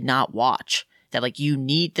probably did not watch, that like you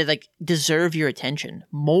need, that like deserve your attention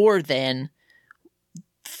more than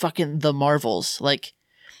fucking the Marvels. Like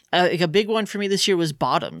a big one for me this year was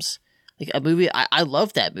Bottoms. Like a movie, I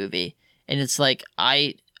love that movie, and it's like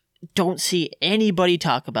I don't see anybody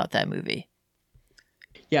talk about that movie.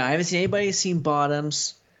 Yeah, I haven't seen anybody seen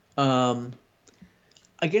Bottoms. I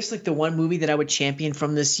guess like the one movie that I would champion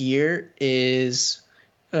from this year is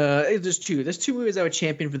there's two. There's two movies I would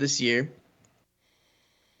champion for this year,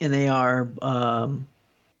 and they are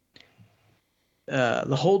The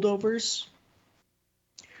Holdovers,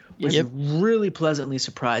 which really pleasantly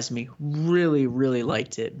surprised me. Really, really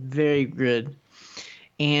liked it. Very good.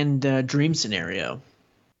 And Dream Scenario.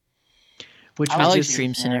 I like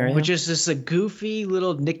Dream Scenario. Which is just a goofy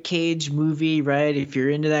little Nick Cage movie, right? If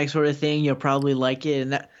you're into that sort of thing, you'll probably like it.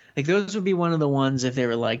 And that, like, those would be one of the ones if they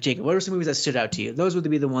were like, Jacob, what are some movies that stood out to you? Those would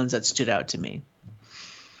be the ones that stood out to me.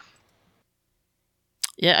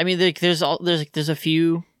 Yeah, I mean, there's a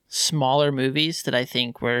few smaller movies that I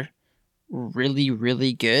think were really,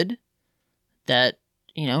 really good. That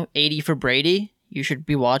 80 for Brady. You should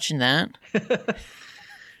be watching that.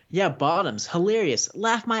 Yeah, Bottoms, hilarious.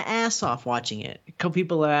 Laugh my ass off watching it. A couple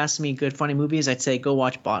people ask me good funny movies. I'd say go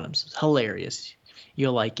watch Bottoms. It's hilarious.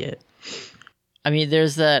 You'll like it. I mean,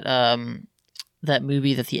 there's that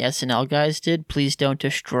movie that the SNL guys did, Please Don't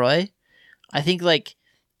Destroy. I think like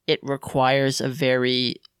it requires a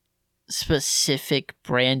very specific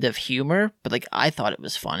brand of humor, but like I thought it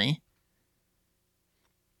was funny.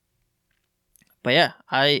 But yeah,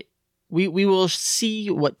 we will see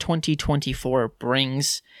what 2024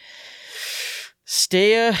 brings.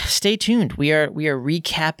 Stay tuned. We are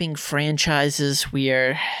recapping franchises. We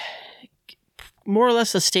are more or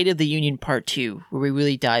less a State of the Union Part 2, where we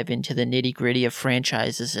really dive into the nitty-gritty of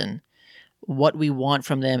franchises and what we want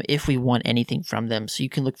from them, if we want anything from them. So you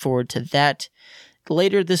can look forward to that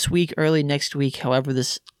later this week, early next week, however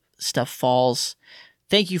this stuff falls.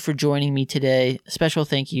 Thank you for joining me today. A special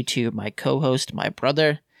thank you to my co-host, my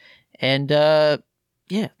brother. And thank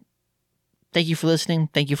you for listening.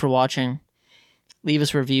 Thank you for watching. Leave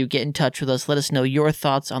us a review. Get in touch with us. Let us know your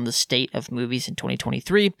thoughts on the state of movies in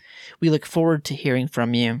 2023. We look forward to hearing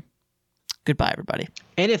from you. Goodbye, everybody.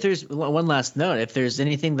 And if there's one last note, if there's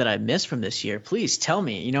anything that I missed from this year, please tell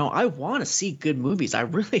me. I want to see good movies. I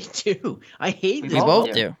really do. I hate this. We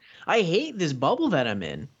both do. I hate this bubble that I'm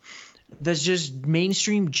in. That's just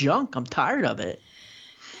mainstream junk. I'm tired of it.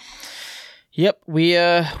 Yep. We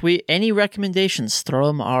any recommendations, throw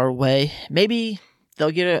them our way. Maybe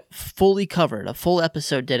they'll get a full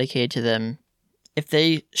episode dedicated to them if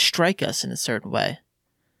they strike us in a certain way.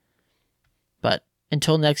 But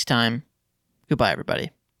until next time, goodbye,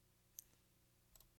 everybody.